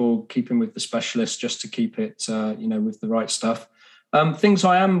comfortable keeping with the specialist just to keep it, with the right stuff. Things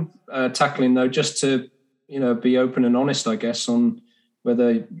I am tackling though, just to be open and honest, I guess, on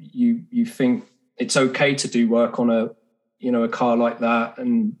whether you think it's okay to do work on a car like that,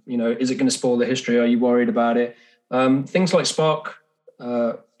 and is it going to spoil the history? Are you worried about it? Things like spark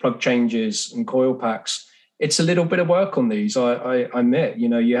plug changes and coil packs. It's a little bit of work on these. I admit,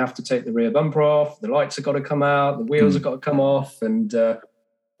 you have to take the rear bumper off, the lights have got to come out, the wheels have got to come off, and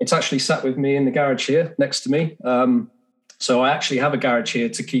it's actually sat with me in the garage here next to me. So I actually have a garage here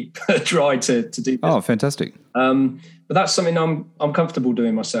to keep dry to do this. Oh, fantastic. But that's something I'm comfortable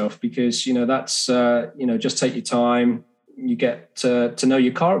doing myself, because, that's, just take your time. You get to know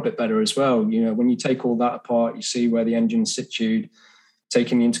your car a bit better as well. When you take all that apart, you see where the engine's situated,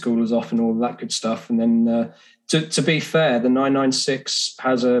 taking the intercoolers off and all that good stuff. And then to be fair, the 996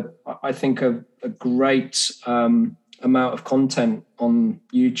 has I think a great amount of content on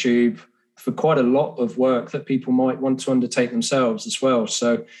YouTube for quite a lot of work that people might want to undertake themselves as well.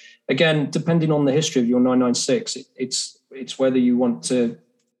 So again, depending on the history of your 996, it's whether you want to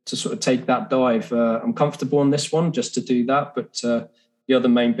sort of take that dive. I'm comfortable on this one just to do that, but the other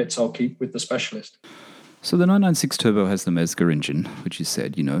main bits I'll keep with the specialist. So the 996 Turbo has the Mezger engine, which you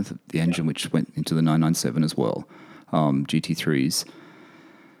said, the engine which went into the 997 as well, GT3s.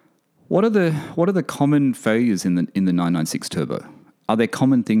 What are the common failures in the 996 Turbo? Are there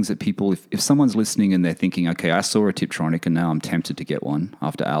common things that people, if someone's listening and they're thinking, okay, I saw a Tiptronic and now I'm tempted to get one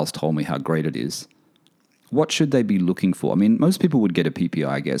after Al's told me how great it is, what should they be looking for? I mean, most people would get a PPI,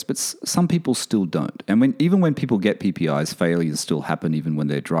 I guess, but some people still don't. And even when people get PPIs, failures still happen even when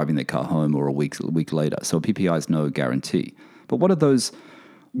they're driving their car home or a week later. So a PPI is no guarantee. But what are those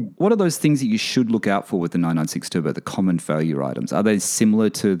things that you should look out for with the 996 Turbo, the common failure items? Are they similar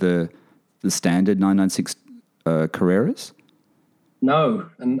to the standard 996 Carreras? No,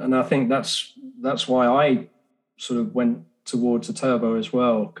 and I think that's why I sort of went towards a turbo as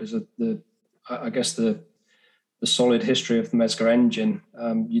well, because of the solid history of the Mezger engine.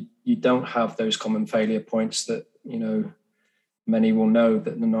 You don't have those common failure points that many will know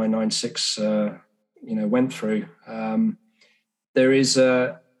that the 996 went through. There is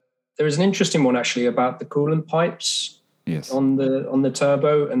an interesting one actually about the coolant pipes. Yes. On the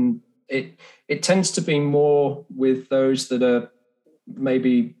turbo, and it tends to be more with those that are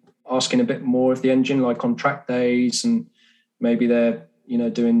maybe asking a bit more of the engine, like on track days, and maybe they're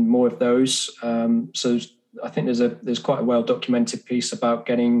doing more of those. So I think there's quite a well documented piece about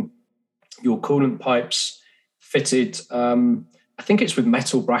getting your coolant pipes fitted. I think it's with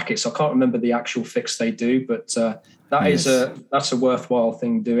metal brackets. I can't remember the actual fix they do, but that's a worthwhile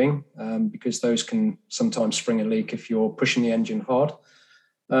thing doing, because those can sometimes spring a leak if you're pushing the engine hard.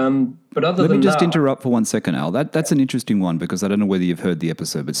 But let me just interrupt for 1 second, Al. That's an interesting one, because I don't know whether you've heard the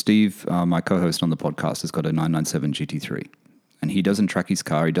episode, but Steve, my co-host on the podcast, has got a 997 GT3, and he doesn't track his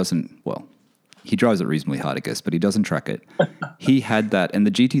car. He drives it reasonably hard, I guess, but he doesn't track it. He had that, and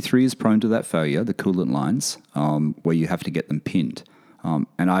the GT3 is prone to that failure, the coolant lines, where you have to get them pinned.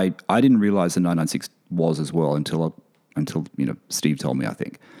 And I didn't realize the 996 was as well until Steve told me, I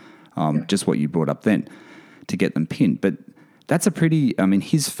think, just what you brought up then, to get them pinned. But that's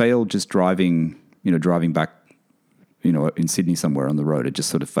he's failed just driving back, in Sydney somewhere on the road. It just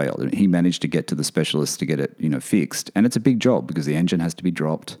sort of failed. And he managed to get to the specialist to get it, fixed. And it's a big job because the engine has to be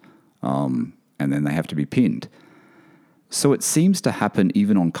dropped, and then they have to be pinned. So it seems to happen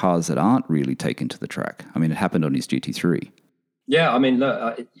even on cars that aren't really taken to the track. I mean, it happened on his GT3. Yeah, I mean,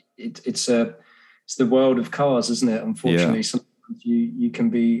 look, it's the world of cars, isn't it? Unfortunately, yeah. Sometimes you can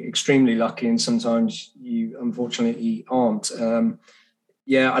be extremely lucky, and sometimes you unfortunately aren't.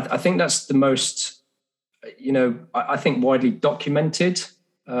 I think that's the most, I think widely documented,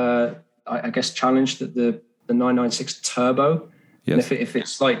 I guess, challenge that the 996 Turbo. Yes. And if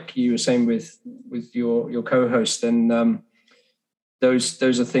it's like you were saying with your co-host, then those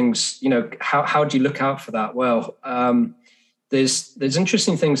are things. How do you look out for that? Well, there's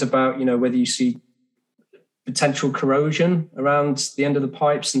interesting things about whether you see potential corrosion around the end of the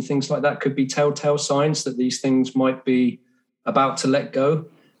pipes and things like that. Could be telltale signs that these things might be about to let go.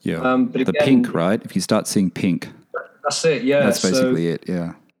 Yeah, but the pink, right? If you start seeing pink, that's it. Yeah, that's basically it.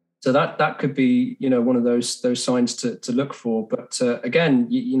 Yeah. So that could be one of those signs to look for. But again,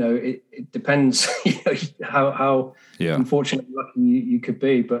 it depends how unfortunately lucky you could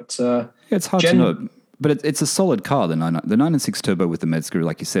be. But it's hard to know. But it's a solid car. The 996 Turbo with the Mezger,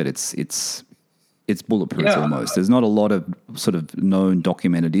 like you said, it's bulletproof almost. There's not a lot of sort of known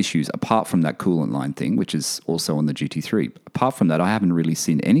documented issues apart from that coolant line thing, which is also on the GT3. Apart from that, I haven't really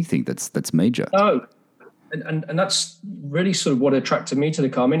seen anything that's major. And that's really sort of what attracted me to the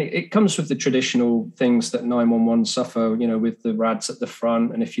car. I mean, it comes with the traditional things that 911 suffer, with the rads at the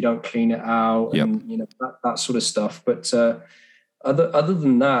front, and if you don't clean it out, Yep. and that sort of stuff. But other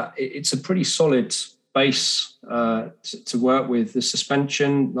than that, it's a pretty solid base to work with. The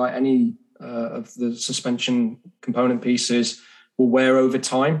suspension, like any of the suspension component pieces, will wear over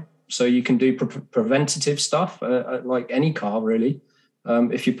time, so you can do preventative stuff like any car really.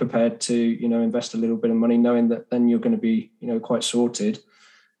 If you're prepared to, invest a little bit of money, knowing that then you're going to be, quite sorted.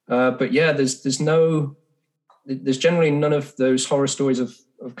 But yeah, there's generally none of those horror stories of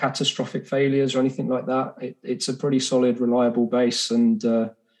catastrophic failures or anything like that. It's a pretty solid, reliable base, and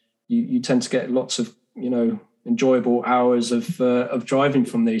you tend to get lots of, enjoyable hours of driving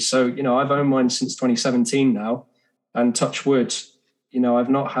from these. So, I've owned mine since 2017 now, and touch wood, I've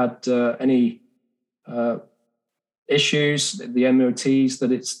not had any issues. The MOTs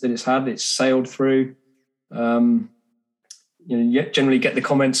that it's had, it's sailed through. You generally get the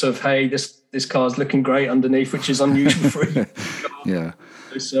comments of, "Hey, this car's looking great underneath," which is unusual for you. Yeah.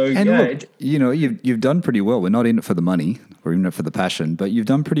 So And yeah, look, you've done pretty well. We're not in it for the money, we're in it for the passion, but you've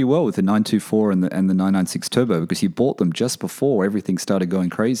done pretty well with the 924 and the 996 Turbo, because you bought them just before everything started going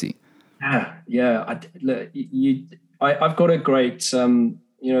crazy. Yeah. I've got a great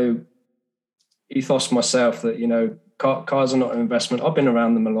ethos myself that cars are not an investment. I've been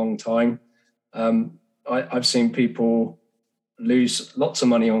around them a long time. I've seen people lose lots of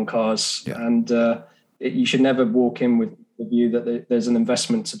money on cars, and you should never walk in with the view that there's an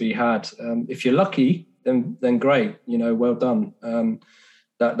investment to be had. If you're lucky, then great, well done.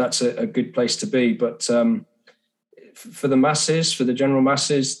 That's a good place to be. But for the masses, for the general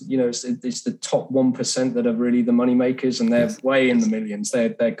masses, it's the top 1% that are really the money makers, and they're way in the millions.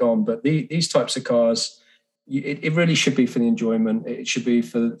 They're gone. But these types of cars, it really should be for the enjoyment. It should be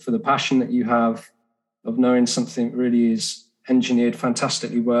for the passion that you have of knowing something really is engineered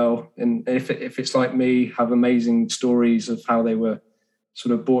fantastically well. And if it's like me, have amazing stories of how they were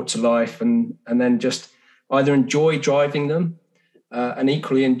sort of brought to life, and then just either enjoy driving them and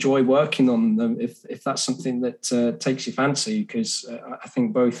equally enjoy working on them if that's something that takes your fancy, because I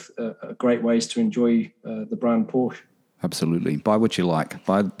think both are great ways to enjoy the brand Porsche. Absolutely. Buy what you like.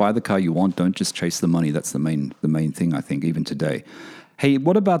 Buy the car you want. Don't just chase the money. That's the main thing, I think, even today. Hey,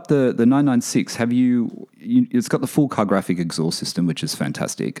 what about the 996? It's got the full car graphic exhaust system, which is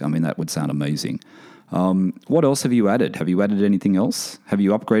fantastic. I mean, that would sound amazing. What else have you added? Have you added anything else? Have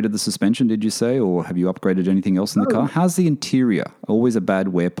you upgraded the suspension, did you say? Or have you upgraded anything else in the car? How's the interior? Always a bad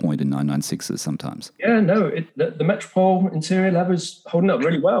wear point in 996s sometimes. Yeah, no, the Metropole interior leather's holding up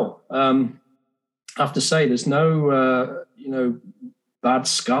really well. I have to say, there's no, bad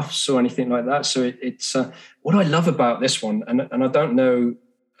scuffs or anything like that. So it's what I love about this one, and I don't know,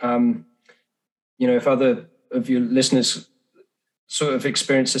 if other of your listeners sort of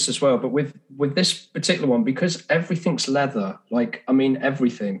experience this as well, but with this particular one, because everything's leather,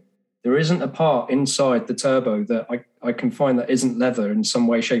 everything, there isn't a part inside the turbo that I can find that isn't leather in some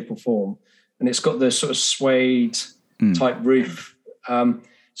way, shape or form. And it's got the sort of suede type roof.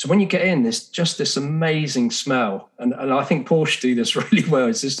 So when you get in, there's just this amazing smell. And I think Porsche do this really well.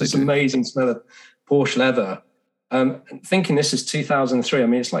 It's just this amazing smell of Porsche leather. Thinking this is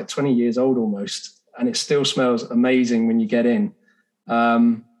 2003, it's like 20 years old almost, and it still smells amazing when you get in.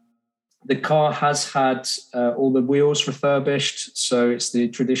 The car has had all the wheels refurbished. So it's the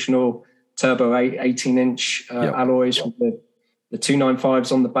traditional turbo 18-inch alloys with the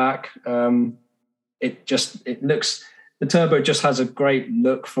 295s on the back. The turbo just has a great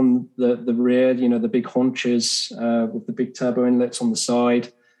look from the rear, the big haunches with the big turbo inlets on the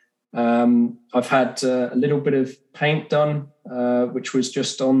side. I've had a little bit of paint done, which was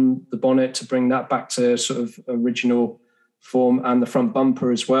just on the bonnet to bring that back to sort of original form, and the front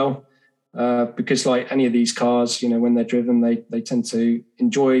bumper as well. Because like any of these cars, when they're driven, they tend to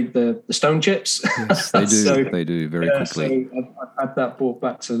enjoy the stone chips. Yes, they do. They do very quickly. So I've had that brought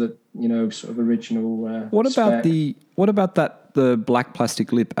back to the sort of original. What about the black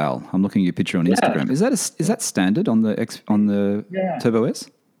plastic lip, Al? I'm looking at your picture on Instagram. Is that standard on the Turbo S?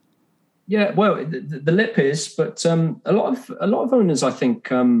 Yeah, well, the lip is, but a lot of owners, I think,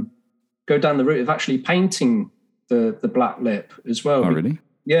 go down the route of actually painting the black lip as well. Oh, really?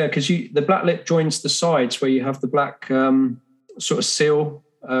 Yeah, because the black lip joins the sides where you have the black sort of seal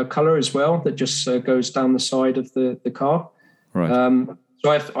color as well that just goes down the side of the car. Right.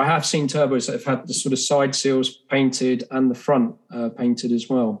 So I have seen turbos that have had the sort of side seals painted and the front painted as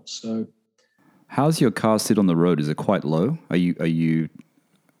well. So, how's your car sit on the road? Is it quite low? Are you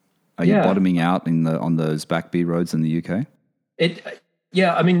bottoming out on those back B roads in the UK?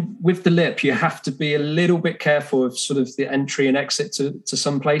 Yeah, I mean, with the lip, you have to be a little bit careful of sort of the entry and exit to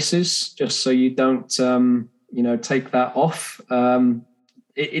some places, just so you don't, take that off.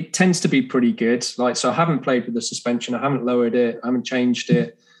 It tends to be pretty good. Like, so I haven't played with the suspension. I haven't lowered it. I haven't changed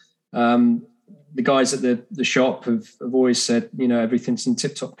it. The guys at the shop have always said, everything's in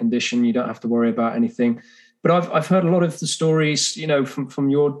tip-top condition. You don't have to worry about anything. But I've heard a lot of the stories, from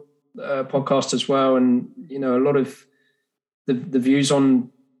your podcast as well, and a lot of the views on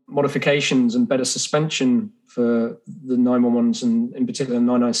modifications and better suspension for the 911s and in particular the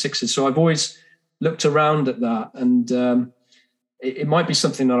 996s. So I've always looked around at that, and it might be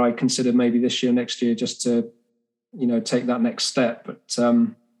something that I consider maybe this year, next year, just to take that next step.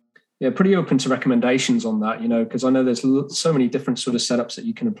 But pretty open to recommendations on that, because I know there's so many different sort of setups that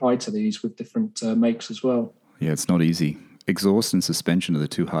you can apply to these with different makes as well. Yeah, it's not easy. Exhaust and suspension are the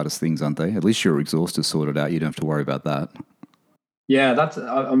two hardest things, aren't they? At least your exhaust is sorted out. You don't have to worry about that. Yeah,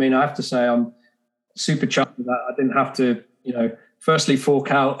 I have to say I'm super chuffed with that. I didn't have to, firstly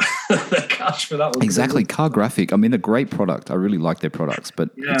fork out the cash for that one. Exactly. CarGraphic. I mean, a great product. I really like their products, but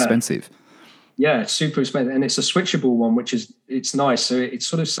expensive. Yeah, it's super expensive. And it's a switchable one, it's nice. So it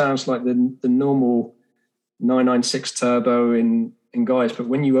sort of sounds like the normal 996 turbo in guys, but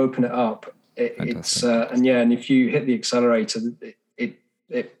when you open it up, it's and if you hit the accelerator,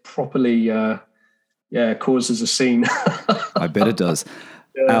 it properly causes a scene. I bet it does.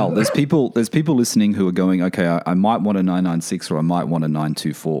 Al, there's people listening who are going, okay, I might want a 996 or I might want a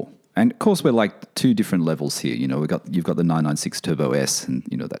 924. And of course, we're like two different levels here. You've got the 996 Turbo S, and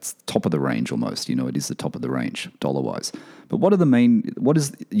that's top of the range almost. It is the top of the range dollar wise. But what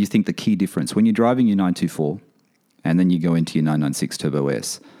is you think the key difference when you're driving your 924 and then you go into your 996 Turbo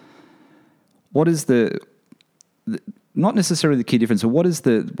S? What is the not necessarily the key difference, but what is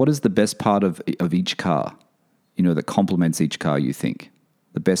the best part of each car? That complements each car. You think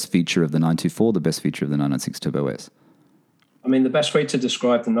the best feature of the 924, the best feature of the 996 Turbo S? I mean, the best way to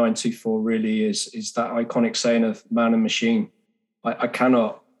describe the 924 really is that iconic saying of man and machine. I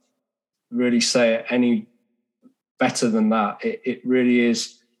cannot really say it any better than that. It really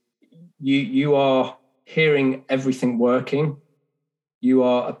is. You are hearing everything working. You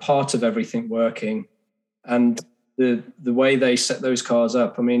are a part of everything working. And the way they set those cars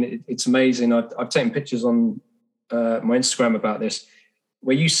up, I mean, it's amazing. I've taken pictures on my Instagram about this,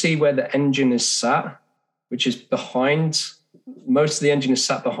 where you see where the engine is sat, which is behind. Most of the engine is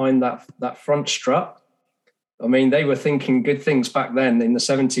sat behind that front strut. I mean, they were thinking good things back then in the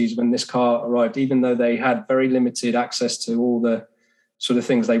 70s when this car arrived, even though they had very limited access to all the sort of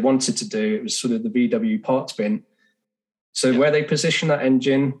things they wanted to do. It was sort of the VW parts bin. So where they position that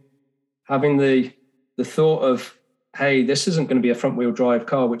engine, having the thought of, hey, this isn't going to be a front wheel drive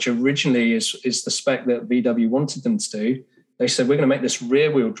car, which originally is the spec that VW wanted them to do. They said, we're going to make this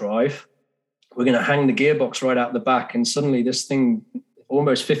rear wheel drive. We're going to hang the gearbox right out the back. And suddenly this thing,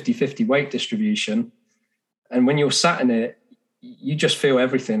 almost 50-50 weight distribution. And when you're sat in it, you just feel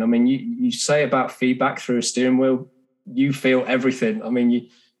everything. I mean, you say about feedback through a steering wheel, you feel everything. I mean,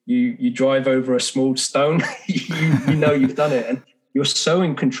 you drive over a small stone, you know you've done it. And you're so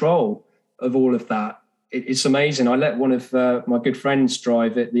in control of all of that. It's amazing. I let one of my good friends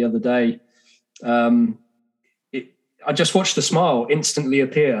drive it the other day. I just watched the smile instantly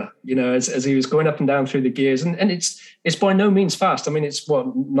appear, as he was going up and down through the gears. And it's by no means fast. I mean, it's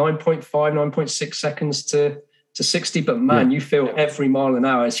 9.6 seconds to 60, but man, you feel every mile an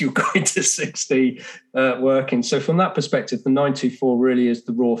hour as you're going to 60 working. So from that perspective, the 924 really is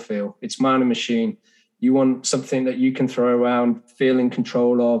the raw feel. It's man and machine. You want something that you can throw around, feel in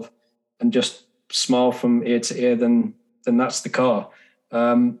control of, and just smile from ear to ear, then that's the car.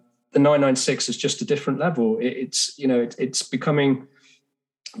 The 996 is just a different level. It's becoming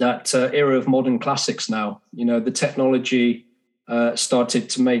that era of modern classics now. The technology started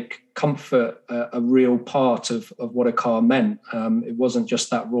to make comfort a real part of what a car meant. It wasn't just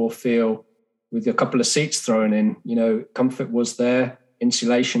that raw feel with a couple of seats thrown in. Comfort was there,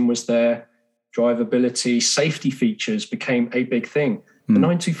 insulation was there, drivability, safety features became a big thing. The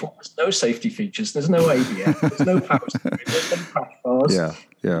 924 has no safety features. There's no ABS. There's no power steering. There's no crash bars.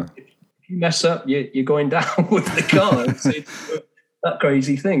 Yeah. If you mess up, you're going down with the car. It's that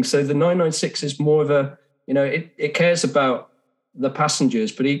crazy thing. So the 996 is more of a, it cares about the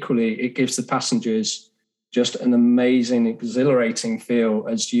passengers, but equally it gives the passengers just an amazing, exhilarating feel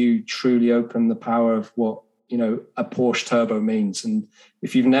as you truly open the power of what, a Porsche turbo means. And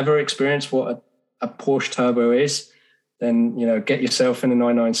if you've never experienced what a Porsche turbo is, then, get yourself in a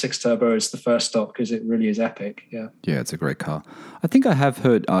 996 turbo as the first stop, because it really is epic. Yeah. Yeah, it's a great car. I think I have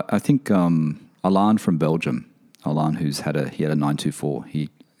heard, Alain from Belgium, Alan, he had a 924.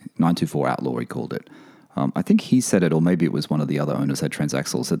 924 Outlaw, he called it. I think he said it, or maybe it was one of the other owners had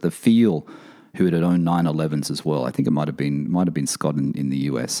transaxles, that the feel, who had owned 911s as well, I think it might have been Scott in the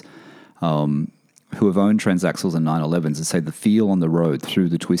US, who have owned transaxles and 911s, and say the feel on the road through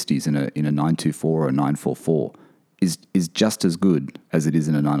the twisties in a 924 or a 944 is just as good as it is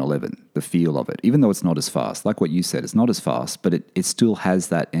in a 911, the feel of it, even though it's not as fast. Like what you said, it's not as fast, but it still has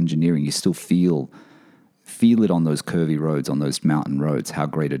that engineering. You still feel it on those curvy roads, on those mountain roads, how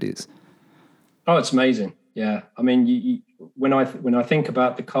great it is. Oh, it's amazing. Yeah. I mean, when I think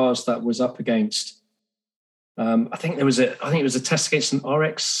about the cars that was up against, I think it was a test against an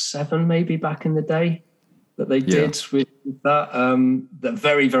RX-7 maybe back in the day that they did with that. The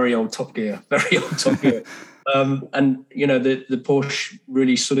very, very old Top Gear, and you know, the Porsche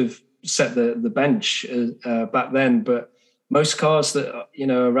really sort of set the bench back then. But most cars that, you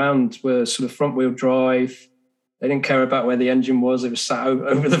know, around were sort of front wheel drive. They didn't care about where the engine was. It was sat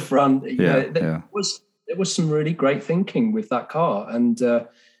over the front. There was some really great thinking with that car, and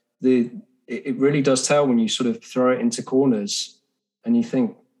it really does tell when you sort of throw it into corners and you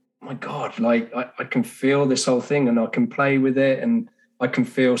think, oh my God, like I can feel this whole thing, and I can play with it, and I can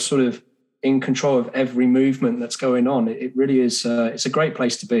feel sort of in control of every movement that's going on. It really is. It's a great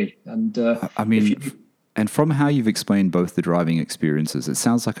place to be. And I mean, and from how you've explained both the driving experiences, it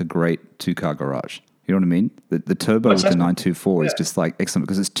sounds like a great two-car garage. You know what I mean? The turbo with the 924 is just like excellent,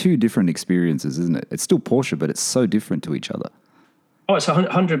 because it's two different experiences, isn't it? It's still Porsche, but it's so different to each other. Oh, it's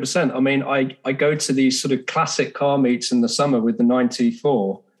 100%. I mean, I go to these sort of classic car meets in the summer with the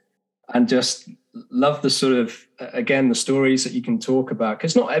 924 and just love the sort of, again, the stories that you can talk about,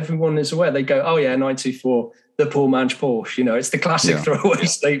 because not everyone is aware. They go, oh yeah, 924, the poor man's Porsche. You know, it's the classic throwaway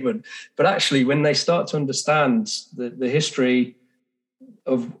statement. But actually, when they start to understand the history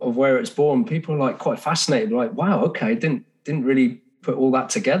of where it's born, people are like quite fascinated. Like, wow, okay, didn't really put all that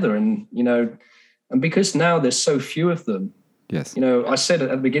together. And, you know, and because now there's so few of them. Yes. You know, I said at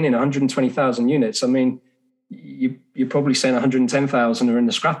the beginning, 120,000 units. I mean, you're probably saying 110,000 are in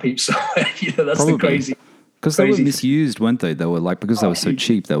the scrap heap. So, you know, that's probably the crazy. Because they were misused, weren't they? They were like, because they were so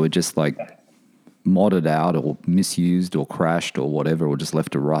cheap, they were just like modded out or misused or crashed or whatever, or just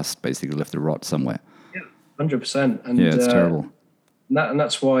left to rust, basically left to rot somewhere. Yeah, 100%. And yeah, it's terrible. And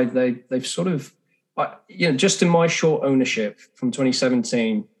that's why they've sort of, you know, just in my short ownership from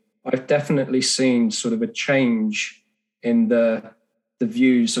 2017, I've definitely seen sort of a change in the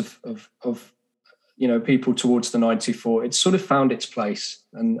views of you know, people towards the 94. It's sort of found its place,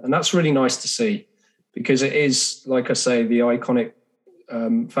 and that's really nice to see, because it is, like I say, the iconic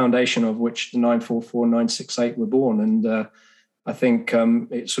foundation of which the 944 and 968 were born, and I think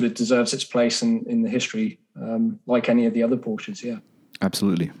it sort of deserves its place in the history, like any of the other Porsches. Yeah,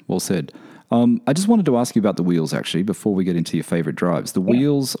 absolutely, well said. I just wanted to ask you about the wheels, actually, before we get into your favorite drives. The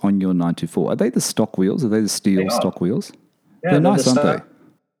wheels on your 924, are they the stock wheels? Are they the steel stock wheels? Yeah, they're nice, aren't they?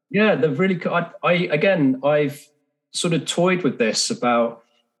 Yeah, they're really cool. I've sort of toyed with this about,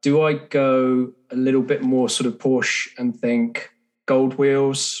 do I go a little bit more sort of Porsche and think gold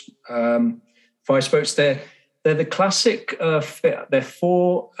wheels, five spokes? They're the classic fit. They're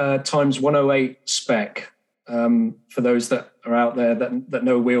 4x108 spec. For those that are out there that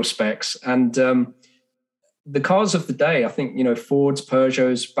know wheel specs, and the cars of the day, I think, you know, Fords,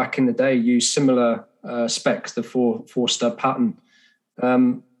 Peugeots back in the day used similar specs, the four stud pattern.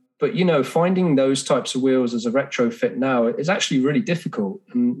 But, you know, finding those types of wheels as a retrofit now is actually really difficult.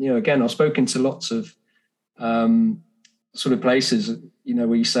 And, you know, again, I've spoken to lots of sort of places, you know,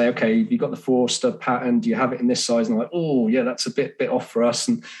 where you say, okay, you got the 4 stud pattern, do you have it in this size? And I'm like, oh yeah, that's a bit off for us.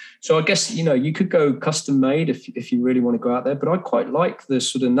 And so I guess, you know, you could go custom made if you really want to go out there, but I quite like the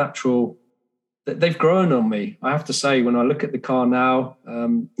sort of natural, that they've grown on me. I have to say, when I look at the car now,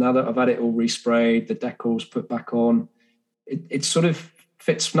 now that I've had it all resprayed, the decals put back on, it sort of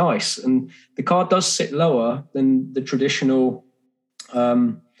fits nice. And the car does sit lower than the traditional,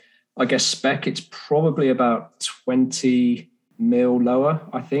 I guess, spec. It's probably about 20 mil lower,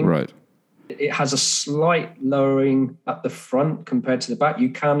 I think. Right. It has a slight lowering at the front compared to the back.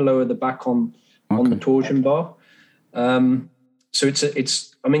 You can lower the back on the torsion bar. So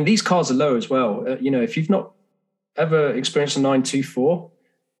it's. I mean, these cars are low as well. You know, if you've not ever experienced a 924,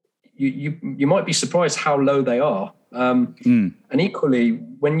 you might be surprised how low they are. And equally,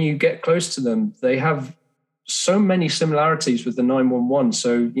 when you get close to them, they have so many similarities with the 911.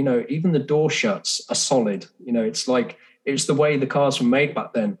 So, you know, even the door shuts are solid. You know, it's like, it's the way the cars were made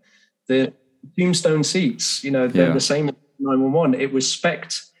back then. The tombstone seats, you know, they're the same as 911. It was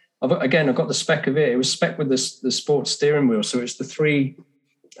spec'd. I've got the spec of it. It was spec'd with the sports steering wheel. So it's the 3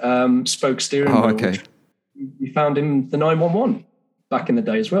 spoke steering wheel. Okay. you found in the 911 back in the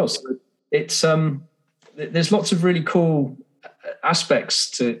day as well. So it's there's lots of really cool aspects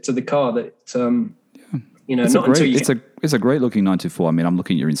to the car that it's a great looking 924. I mean, I'm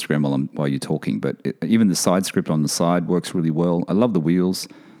looking at your Instagram while you're talking, but even the side script on the side works really well. I love the wheels.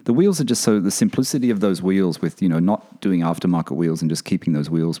 The wheels are just the simplicity of those wheels with, not doing aftermarket wheels and just keeping those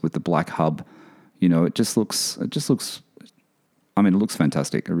wheels with the black hub. It just looks, I mean, it looks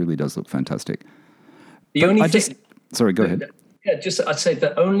fantastic. It really does look fantastic. Sorry, go ahead. Yeah, I'd say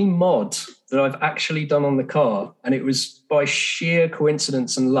the only mod that I've actually done on the car, and it was by sheer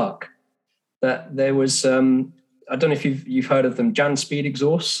coincidence and luck, that there was, I don't know if you've heard of them, Janspeed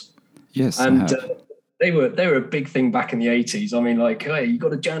exhausts. Yes, and I have. They were a big thing back in the 80s. I mean, like, hey, you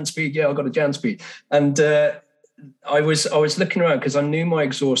got a Janspeed? Yeah, I got a Janspeed. And I was looking around because I knew my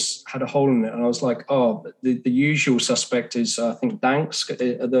exhaust had a hole in it, and I was like, oh, the usual suspect is I think Danks are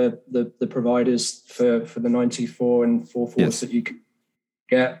the providers for the 94 and 44s yes. that you could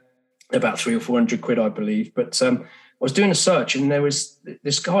get about £300 or £400, I believe. But I was doing a search, and there was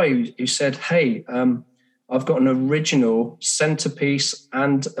this guy who said, hey, I've got an original centerpiece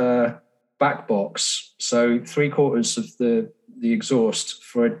and back box, so 3/4 of the exhaust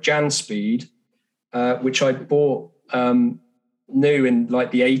for a Janspeed, which I bought new in like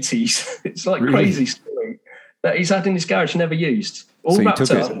the 80s. It's like really? Crazy story that he's had in his garage, never used, all so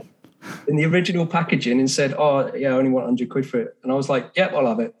wrapped up in the original packaging, and said, oh yeah, I only want £100 for it. And I was like, yep, I'll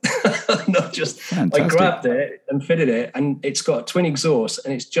have it. And I grabbed it and fitted it, and it's got twin exhaust,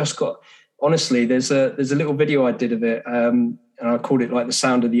 and it's just got, honestly, there's a little video I did of it, and I called it like the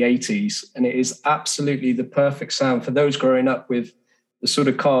sound of the 80s, and it is absolutely the perfect sound for those growing up with the sort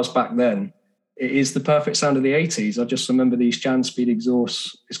of cars back then. It is the perfect sound of the 80s. I just remember these Janspeed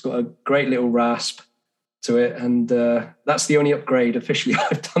exhausts. It's got a great little rasp to it, and that's the only upgrade officially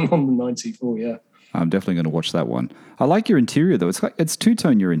I've done on the 94, yeah. I'm definitely going to watch that one. I like your interior, though. It's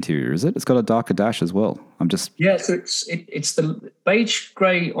two-tone, your interior, is it? It's got a darker dash as well. Yeah, so it's the beige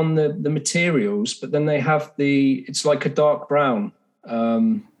grey on the materials, but then they have it's like a dark brown.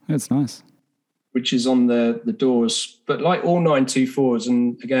 It's nice. Which is on the doors. But like all 924s,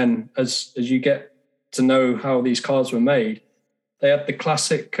 and again, as you get to know how these cars were made, they had the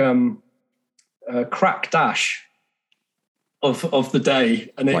classic crack dash of the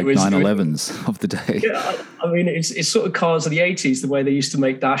day, and like it was 911s of the day. Yeah, I mean, it's sort of cars of the 80s, the way they used to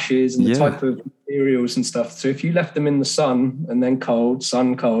make dashes and the type of materials and stuff. So if you left them in the sun and then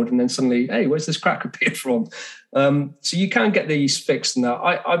sun cold, and then suddenly, hey, where's this crack appeared from? So you can get these fixed. And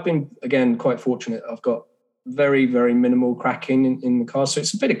I've been, again, quite fortunate. I've got very, very minimal cracking in the car. So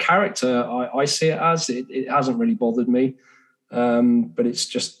it's a bit of character, I see it as. It hasn't really bothered me. But it's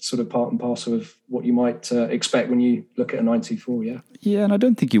just sort of part and parcel of what you might expect when you look at a 94, yeah. Yeah, and I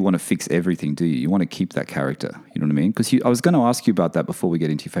don't think you want to fix everything, do you? You want to keep that character, you know what I mean? Because I was going to ask you about that before we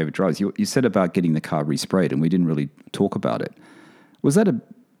get into your favourite drives. You said about getting the car resprayed, and we didn't really talk about it. Was that a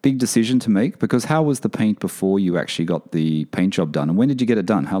big decision to make? Because how was the paint before you actually got the paint job done? And when did you get it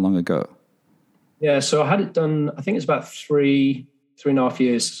done? How long ago? Yeah, so I had it done, I think it's about 3.5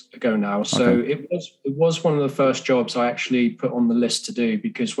 years ago now. So okay. It was one of the first jobs I actually put on the list to do,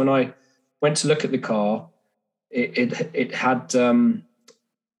 because when I went to look at the car, it had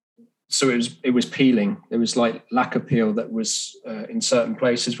so it was peeling. There was like lacquer peel that was in certain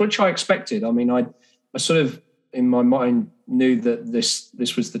places, which I expected. I mean, I sort of in my mind knew that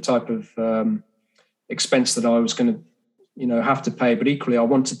this was the type of expense that I was going to have to pay. But equally, I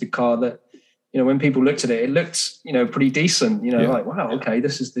wanted the car that, when people looked at it, it looked, pretty decent, like, wow, okay,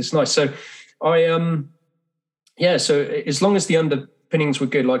 this is nice. So so as long as the underpinnings were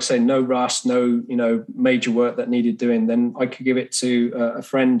good, like I say, no rust, no, major work that needed doing, then I could give it to a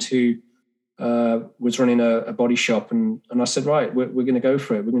friend who was running a body shop. And I said, right, we're going to go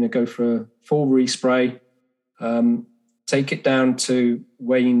for it. We're going to go for a full respray, take it down to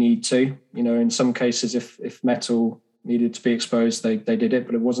where you need to, in some cases, if metal needed to be exposed, they did it,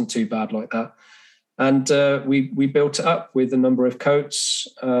 but it wasn't too bad like that. And we built it up with a number of coats,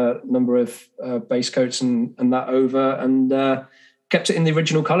 number of base coats and that over, and kept it in the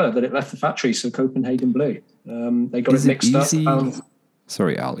original colour that it left the factory, so Copenhagen blue. They got it mixed up.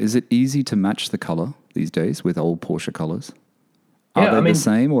 Sorry, Al, is it easy to match the colour these days with old Porsche colours? Are they the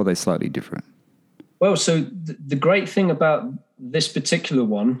same, or are they slightly different? Well, so the great thing about this particular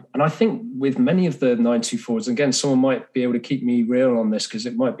one, and I think with many of the 924s, again, someone might be able to keep me real on this because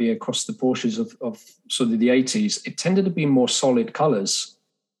it might be across the Porsches of sort of the 80s, it tended to be more solid colours.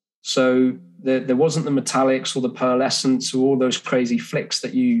 So there wasn't the metallics or the pearlescence or all those crazy flicks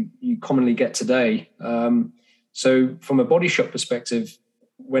that you commonly get today. So from a body shop perspective,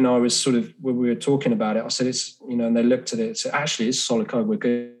 when I was when we were talking about it, I said, it's, and they looked at it, so actually it's solid colour. We're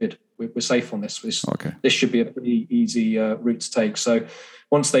good. We're safe on this. This should be a pretty easy route to take. So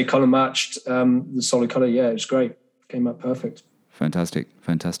once they colour matched the solid colour, it was great. Came out perfect. Fantastic.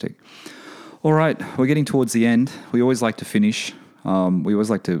 All right, we're getting towards the end. We always like to finish.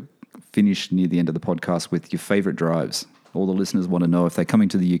 Near the end of the podcast with your favourite drives. All the listeners want to know if they're coming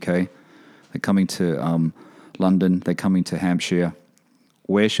to the UK, they're coming to London, they're coming to Hampshire.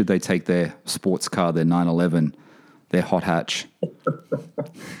 Where should they take their sports car, their 911, their hot hatch?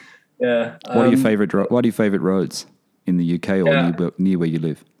 Yeah. What are your favourite roads in the UK or near where you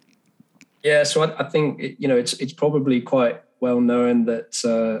live? Yeah, so I think it's probably quite well known that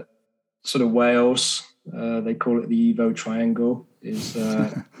sort of Wales, they call it the Evo Triangle, is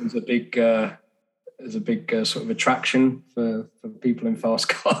a big sort of attraction for people in fast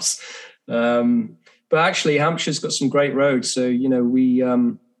cars. But actually, Hampshire's got some great roads. So we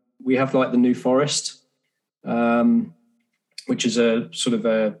have like the New Forest, which is a sort of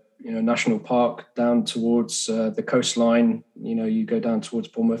a national park down towards the coastline. You go down towards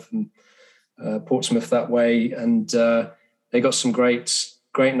Bournemouth and Portsmouth that way, and they got some great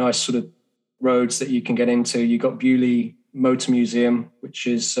nice sort of roads that you can get into. You got Bewley Motor Museum, which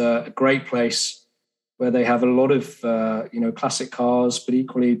is a great place where they have a lot of classic cars, but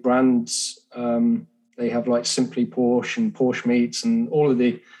equally brands. They have like Simply Porsche and Porsche Meets and all of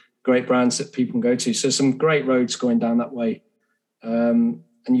the great brands that people can go to. So some great roads going down that way. And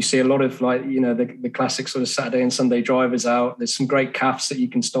you see a lot of the classic sort of Saturday and Sunday drivers out. There's some great cafes that you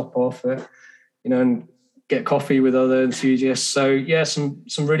can stop off at, and get coffee with other enthusiasts. So yeah, some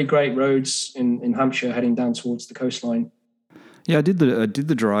really great roads in Hampshire heading down towards the coastline. Yeah, I did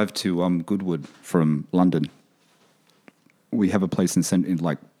the drive to Goodwood from London. We have a place in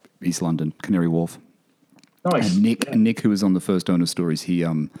like East London, Canary Wharf. Nice. And Nick, who was on the first Owner Stories, he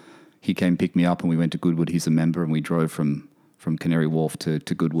came pick me up and we went to Goodwood. He's a member, and we drove from Canary Wharf to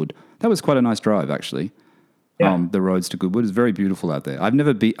Goodwood. That was quite a nice drive, actually. Yeah. The roads to Goodwood is very beautiful out there.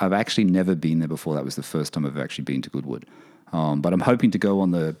 I've actually never been there before. That was the first time I've actually been to Goodwood. But I'm hoping to go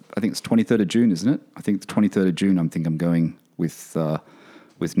on I think it's 23rd of June, isn't it? I think the 23rd of June. I'm going with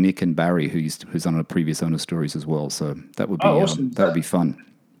Nick and Barry, who's on a previous Owner Stories as well. So that would be awesome. That would be fun.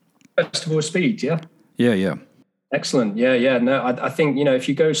 Festival of Speed, yeah. Yeah. Excellent. Yeah. No, I think, if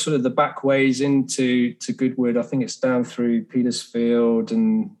you go sort of the back ways into Goodwood, I think it's down through Petersfield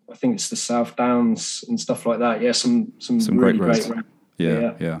and I think it's the South Downs and stuff like that. Yeah, some really great roads.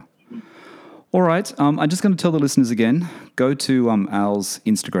 Yeah. All right. I'm just going to tell the listeners again, go to Al's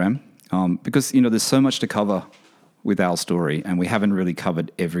Instagram because, there's so much to cover with Al's story and we haven't really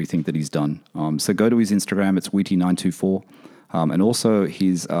covered everything that he's done. So go to his Instagram. It's Wheaty924. And also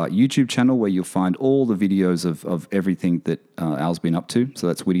his YouTube channel where you'll find all the videos of everything that Al's been up to. So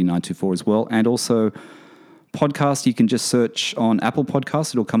that's Wheaty924 as well. And also podcast, you can just search on Apple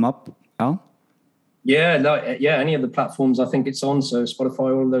Podcasts. It'll come up, Al? Yeah, any of the platforms I think it's on. So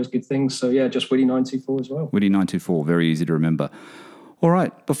Spotify, all of those good things. So yeah, just Wheaty924 as well. Wheaty924, very easy to remember. All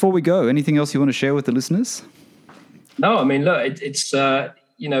right, before we go, anything else you want to share with the listeners? No, I mean, look, it's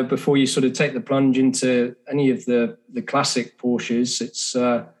before you sort of take the plunge into any of the classic Porsches, it's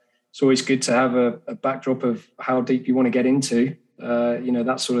always good to have a backdrop of how deep you want to get into,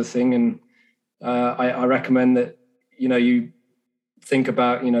 that sort of thing. And I recommend that, you think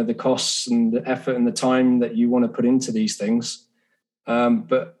about, the costs and the effort and the time that you want to put into these things,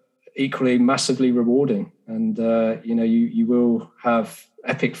 but equally massively rewarding. And, you will have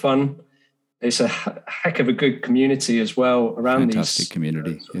epic fun. It's a heck of a good community as well around Fantastic these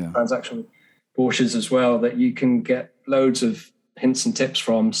community, transactional Porsches as well that you can get loads of hints and tips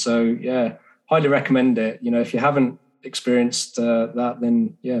from. So yeah, highly recommend it. If you haven't experienced that,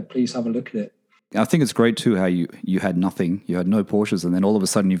 then yeah, please have a look at it. I think it's great too how you had nothing, you had no Porsches, and then all of a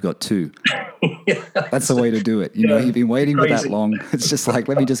sudden you've got two. Yeah, that's the way to do it. You've been waiting for that long. It's just like,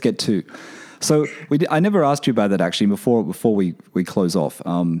 let me just get two. So I never asked you about that actually before we close off.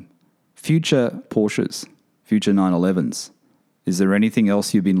 Future Porsches, future 911s. Is there anything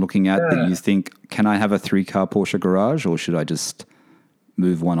else you've been looking at that you think, can I have a 3-car Porsche garage or should I just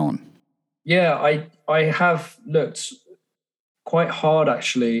move one on? Yeah, I have looked quite hard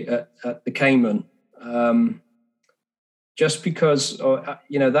actually at the Cayman, just because,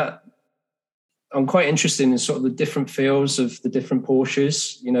 that I'm quite interested in sort of the different feels of the different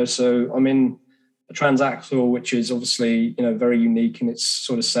Porsches, so I'm in a Transaxle, which is obviously, very unique in its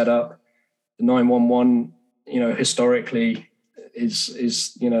sort of setup. The 911, historically is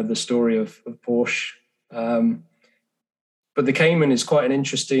the story of Porsche. But the Cayman is quite an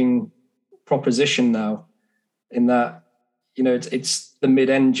interesting proposition now in that, it's the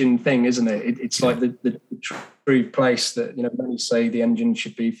mid-engine thing, isn't it? It's like the true place that, you know, many say the engine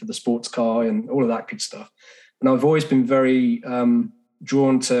should be for the sports car and all of that good stuff. And I've always been very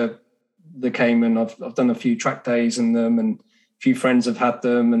drawn to the Cayman. I've done a few track days in them, and a few friends have had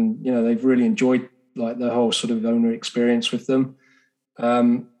them, and, you know, they've really enjoyed like the whole sort of owner experience with them.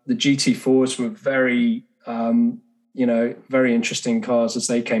 The GT4s were very, you know, very interesting cars as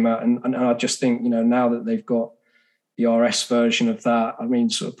they came out. And I just think, you know, now that they've got the RS version of that, I mean,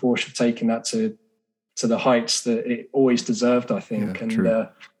 sort of Porsche have taken that to the heights that it always deserved, I think. Yeah, and true.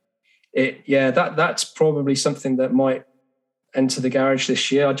 That's probably something that might enter the garage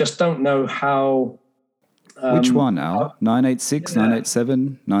this year. I just don't know how. Which one, Al? 986,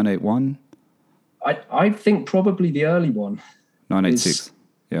 987, 981? I think probably the early one. 986.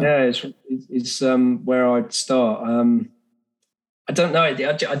 Is where I'd start. I don't know.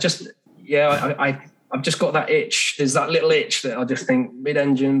 I've just got that itch. There's that little itch that I just think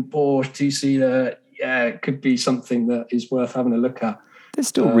mid-engine Porsche two-seater. Yeah, it could be something that is worth having a look at. They're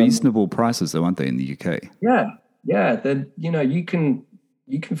still reasonable prices, though, aren't they, in the UK? Yeah. Then, you know, you can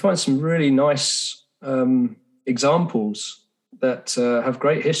find some really nice examples that have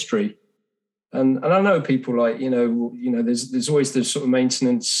great history. And I know people like, you know, there's always this sort of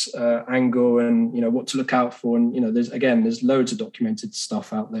maintenance angle and, you know, what to look out for. And, you know, there's loads of documented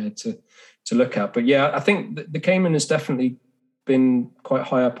stuff out there to look at. But yeah, I think the Cayman has definitely been quite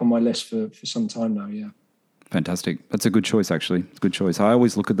high up on my list for some time now. Yeah. Fantastic. That's a good choice, actually. It's a good choice. I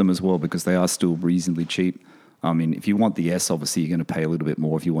always look at them as well because they are still reasonably cheap. I mean, if you want the S, obviously you're going to pay a little bit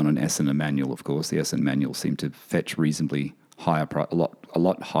more. If you want an S and a manual, of course, the S and manual seem to fetch reasonably higher, a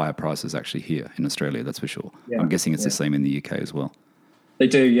lot higher prices actually here in Australia. That's for sure. Yeah, I'm guessing it's the same in the UK as well. They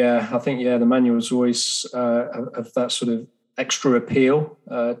do, yeah. I think the manuals always have that sort of extra appeal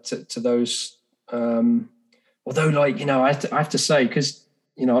to those. Although, like, you know, I have to say, because,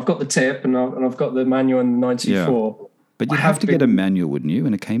 you know, I've got the tip and I've got the manual and the 924. Yeah. But you'd have to get a manual, wouldn't you,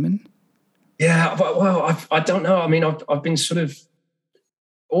 in a Cayman? Yeah, well, I don't know. I mean, I've been sort of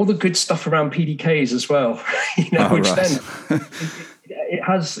all the good stuff around PDKs as well, you know, which then it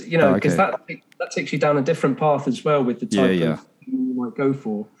has, you know, because that takes you down a different path as well with the type of you might go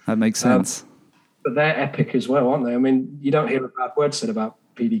for. That makes sense. But they're epic as well, aren't they? I mean, you don't hear a bad word said about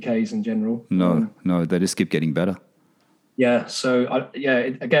PDKs in general. No, they just keep getting better. Yeah. So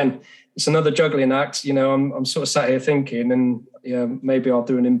again, it's another juggling act. You know, I'm sort of sat here thinking, and maybe I'll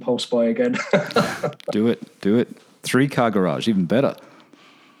do an impulse buy again. Do it. 3-car garage, even better.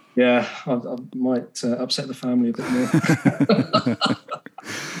 Yeah, I might upset the family a bit more.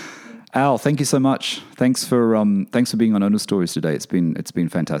 Al, thank you so much. Thanks for being on Owner Stories today. It's been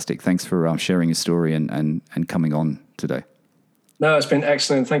fantastic. Thanks for sharing your story and coming on today. No, it's been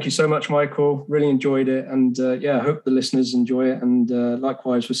excellent. Thank you so much, Michael. Really enjoyed it, and I hope the listeners enjoy it. And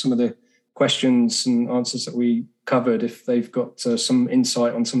likewise with some of the questions and answers that we covered, if they've got some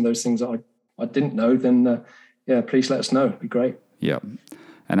insight on some of those things that I didn't know, then please let us know. It'd be great. Yeah.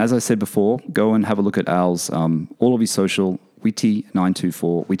 And as I said before, go and have a look at Al's, all of his social,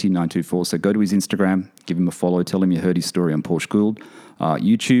 Witty924. So go to his Instagram, give him a follow, tell him you heard his story on Porsche Cooled.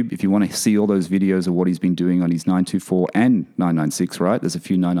 YouTube, if you want to see all those videos of what he's been doing on his 924 and 996, right? There's a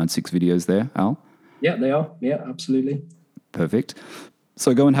few 996 videos there, Al? Yeah, they are. Yeah, absolutely. Perfect.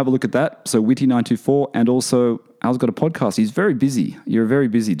 So go and have a look at that. So Witty924, and also Al's got a podcast. He's very busy. You're very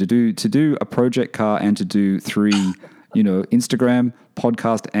busy to do a project car and to do 3, Instagram,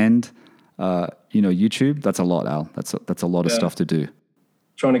 podcast, and YouTube. That's a lot, Al. That's a lot of stuff to do.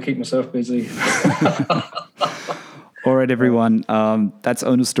 Trying to keep myself busy. All right, everyone. That's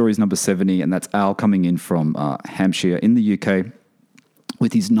Owner Stories number 70, and that's Al coming in from Hampshire in the UK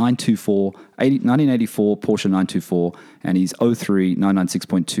with his 1984 Porsche 924 and his 03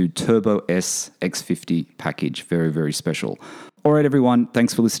 996.2 Turbo S X50 package. Very, very special. All right, everyone.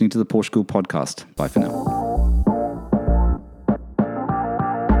 Thanks for listening to the Porsche Cool podcast. Bye for now.